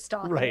the first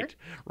author.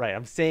 Right.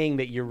 I'm saying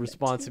that your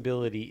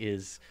responsibility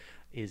is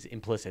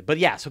implicit. But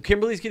yeah, so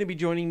Kimberly's going to be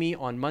joining me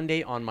on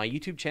Monday on my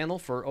YouTube channel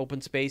for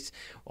Open Space.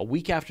 A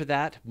week after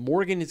that,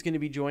 Morgan is going to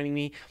be joining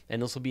me,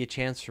 and this will be a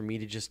chance for me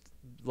to just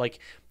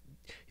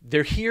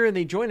they're here and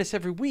they join us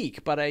every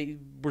week, but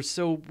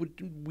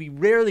we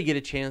rarely get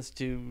a chance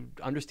to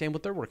understand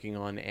what they're working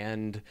on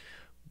and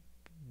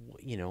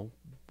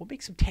what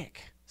makes them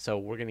tick. So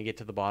we're going to get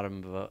to the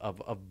bottom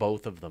of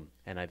both of them,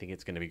 and I think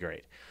it's going to be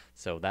great.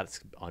 So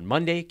that's on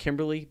Monday,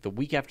 Kimberly. The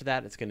week after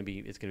that, it's going to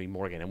be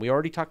Morgan, and we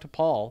already talked to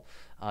Paul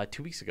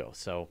 2 weeks ago.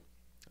 So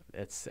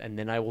and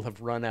then I will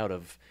have run out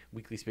of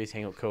Weekly Space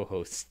Hangout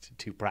co-hosts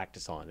to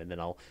practice on, and then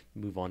I'll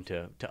move on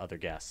to other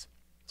guests.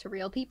 To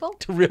real people?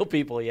 To real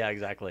people, yeah,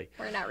 exactly.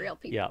 We're not real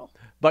people.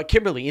 Yeah. But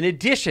Kimberly, in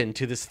addition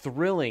to this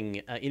thrilling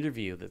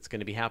interview that's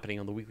going to be happening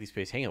on the Weekly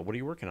Space Hangout, what are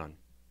you working on?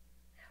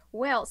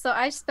 Well, so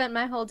I spent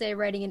my whole day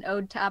writing an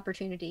ode to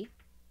opportunity,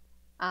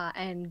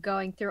 and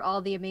going through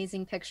all the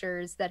amazing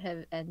pictures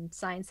and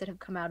science that have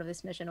come out of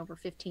this mission over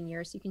 15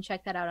 years. You can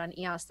check that out on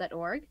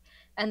eos.org.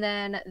 And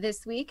then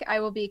this week, I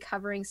will be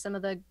covering some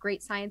of the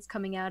great science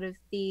coming out of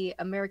the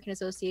American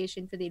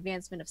Association for the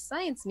Advancement of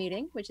Science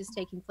meeting, which is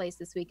taking place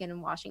this weekend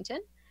in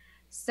Washington.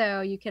 So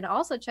you can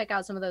also check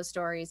out some of those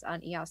stories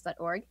on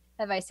eos.org.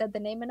 Have I said the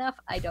name enough?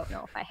 I don't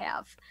know if I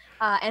have.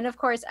 And of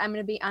course, I'm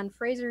going to be on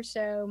Fraser's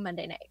show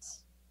Monday night.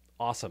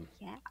 Awesome.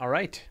 Yeah. All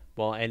right.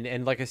 Well,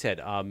 and like I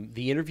said,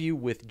 the interview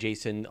with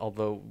Jason,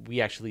 although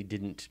we actually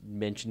didn't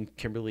mention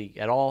Kimberly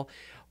at all,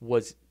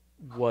 was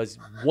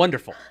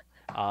wonderful.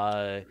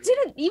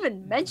 Didn't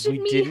even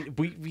mention me.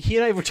 He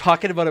and I were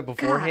talking about it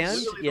beforehand.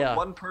 Literally the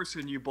one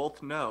person you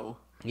both know.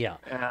 Yeah.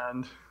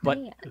 And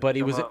but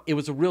it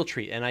was a real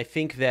treat, and I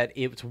think that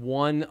it's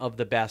one of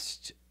the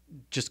best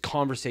just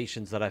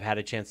conversations that I've had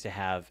a chance to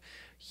have.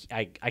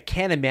 I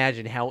can't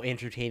imagine how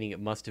entertaining it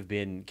must have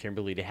been,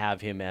 Kimberly, to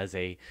have him as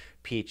a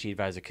PhD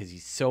advisor, because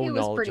he's so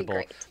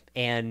knowledgeable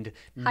and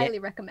highly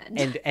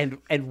recommend.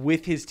 And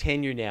with his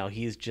tenure now,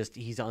 he's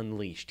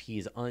unleashed. He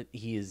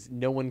is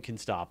no one can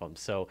stop him.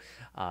 So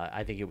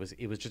I think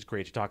it was just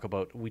great to talk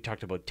about. We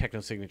talked about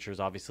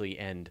technosignatures, obviously,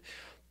 and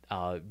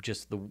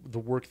just the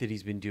work that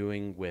he's been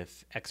doing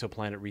with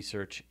exoplanet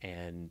research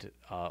and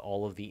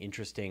all of the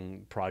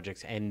interesting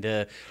projects, and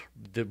the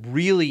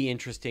really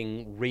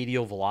interesting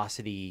radial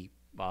velocity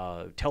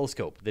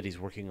telescope that he's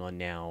working on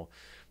now,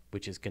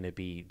 which is going to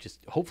be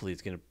hopefully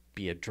it's going to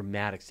be a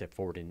dramatic step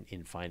forward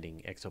in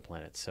finding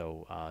exoplanets.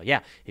 So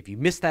yeah, if you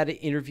missed that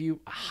interview,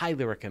 I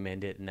highly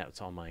recommend it, and that's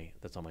on my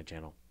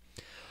channel.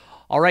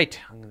 All right,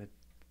 I'm going to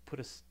put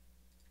us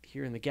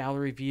here in the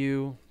gallery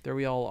view. There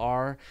we all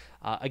are.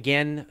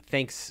 Again,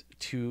 thanks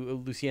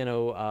to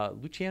Luciano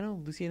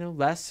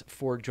Iess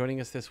for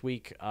joining us this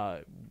week.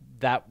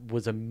 That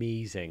was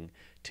amazing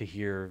to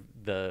hear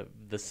the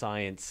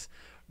science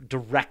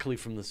directly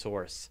from the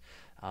source.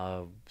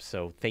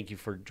 So thank you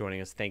for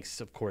joining us.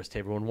 Thanks, of course, to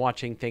everyone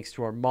watching. Thanks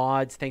to our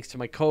mods. Thanks to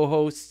my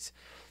co-hosts.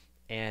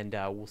 And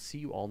we'll see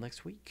you all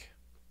next week.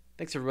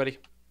 Thanks, everybody.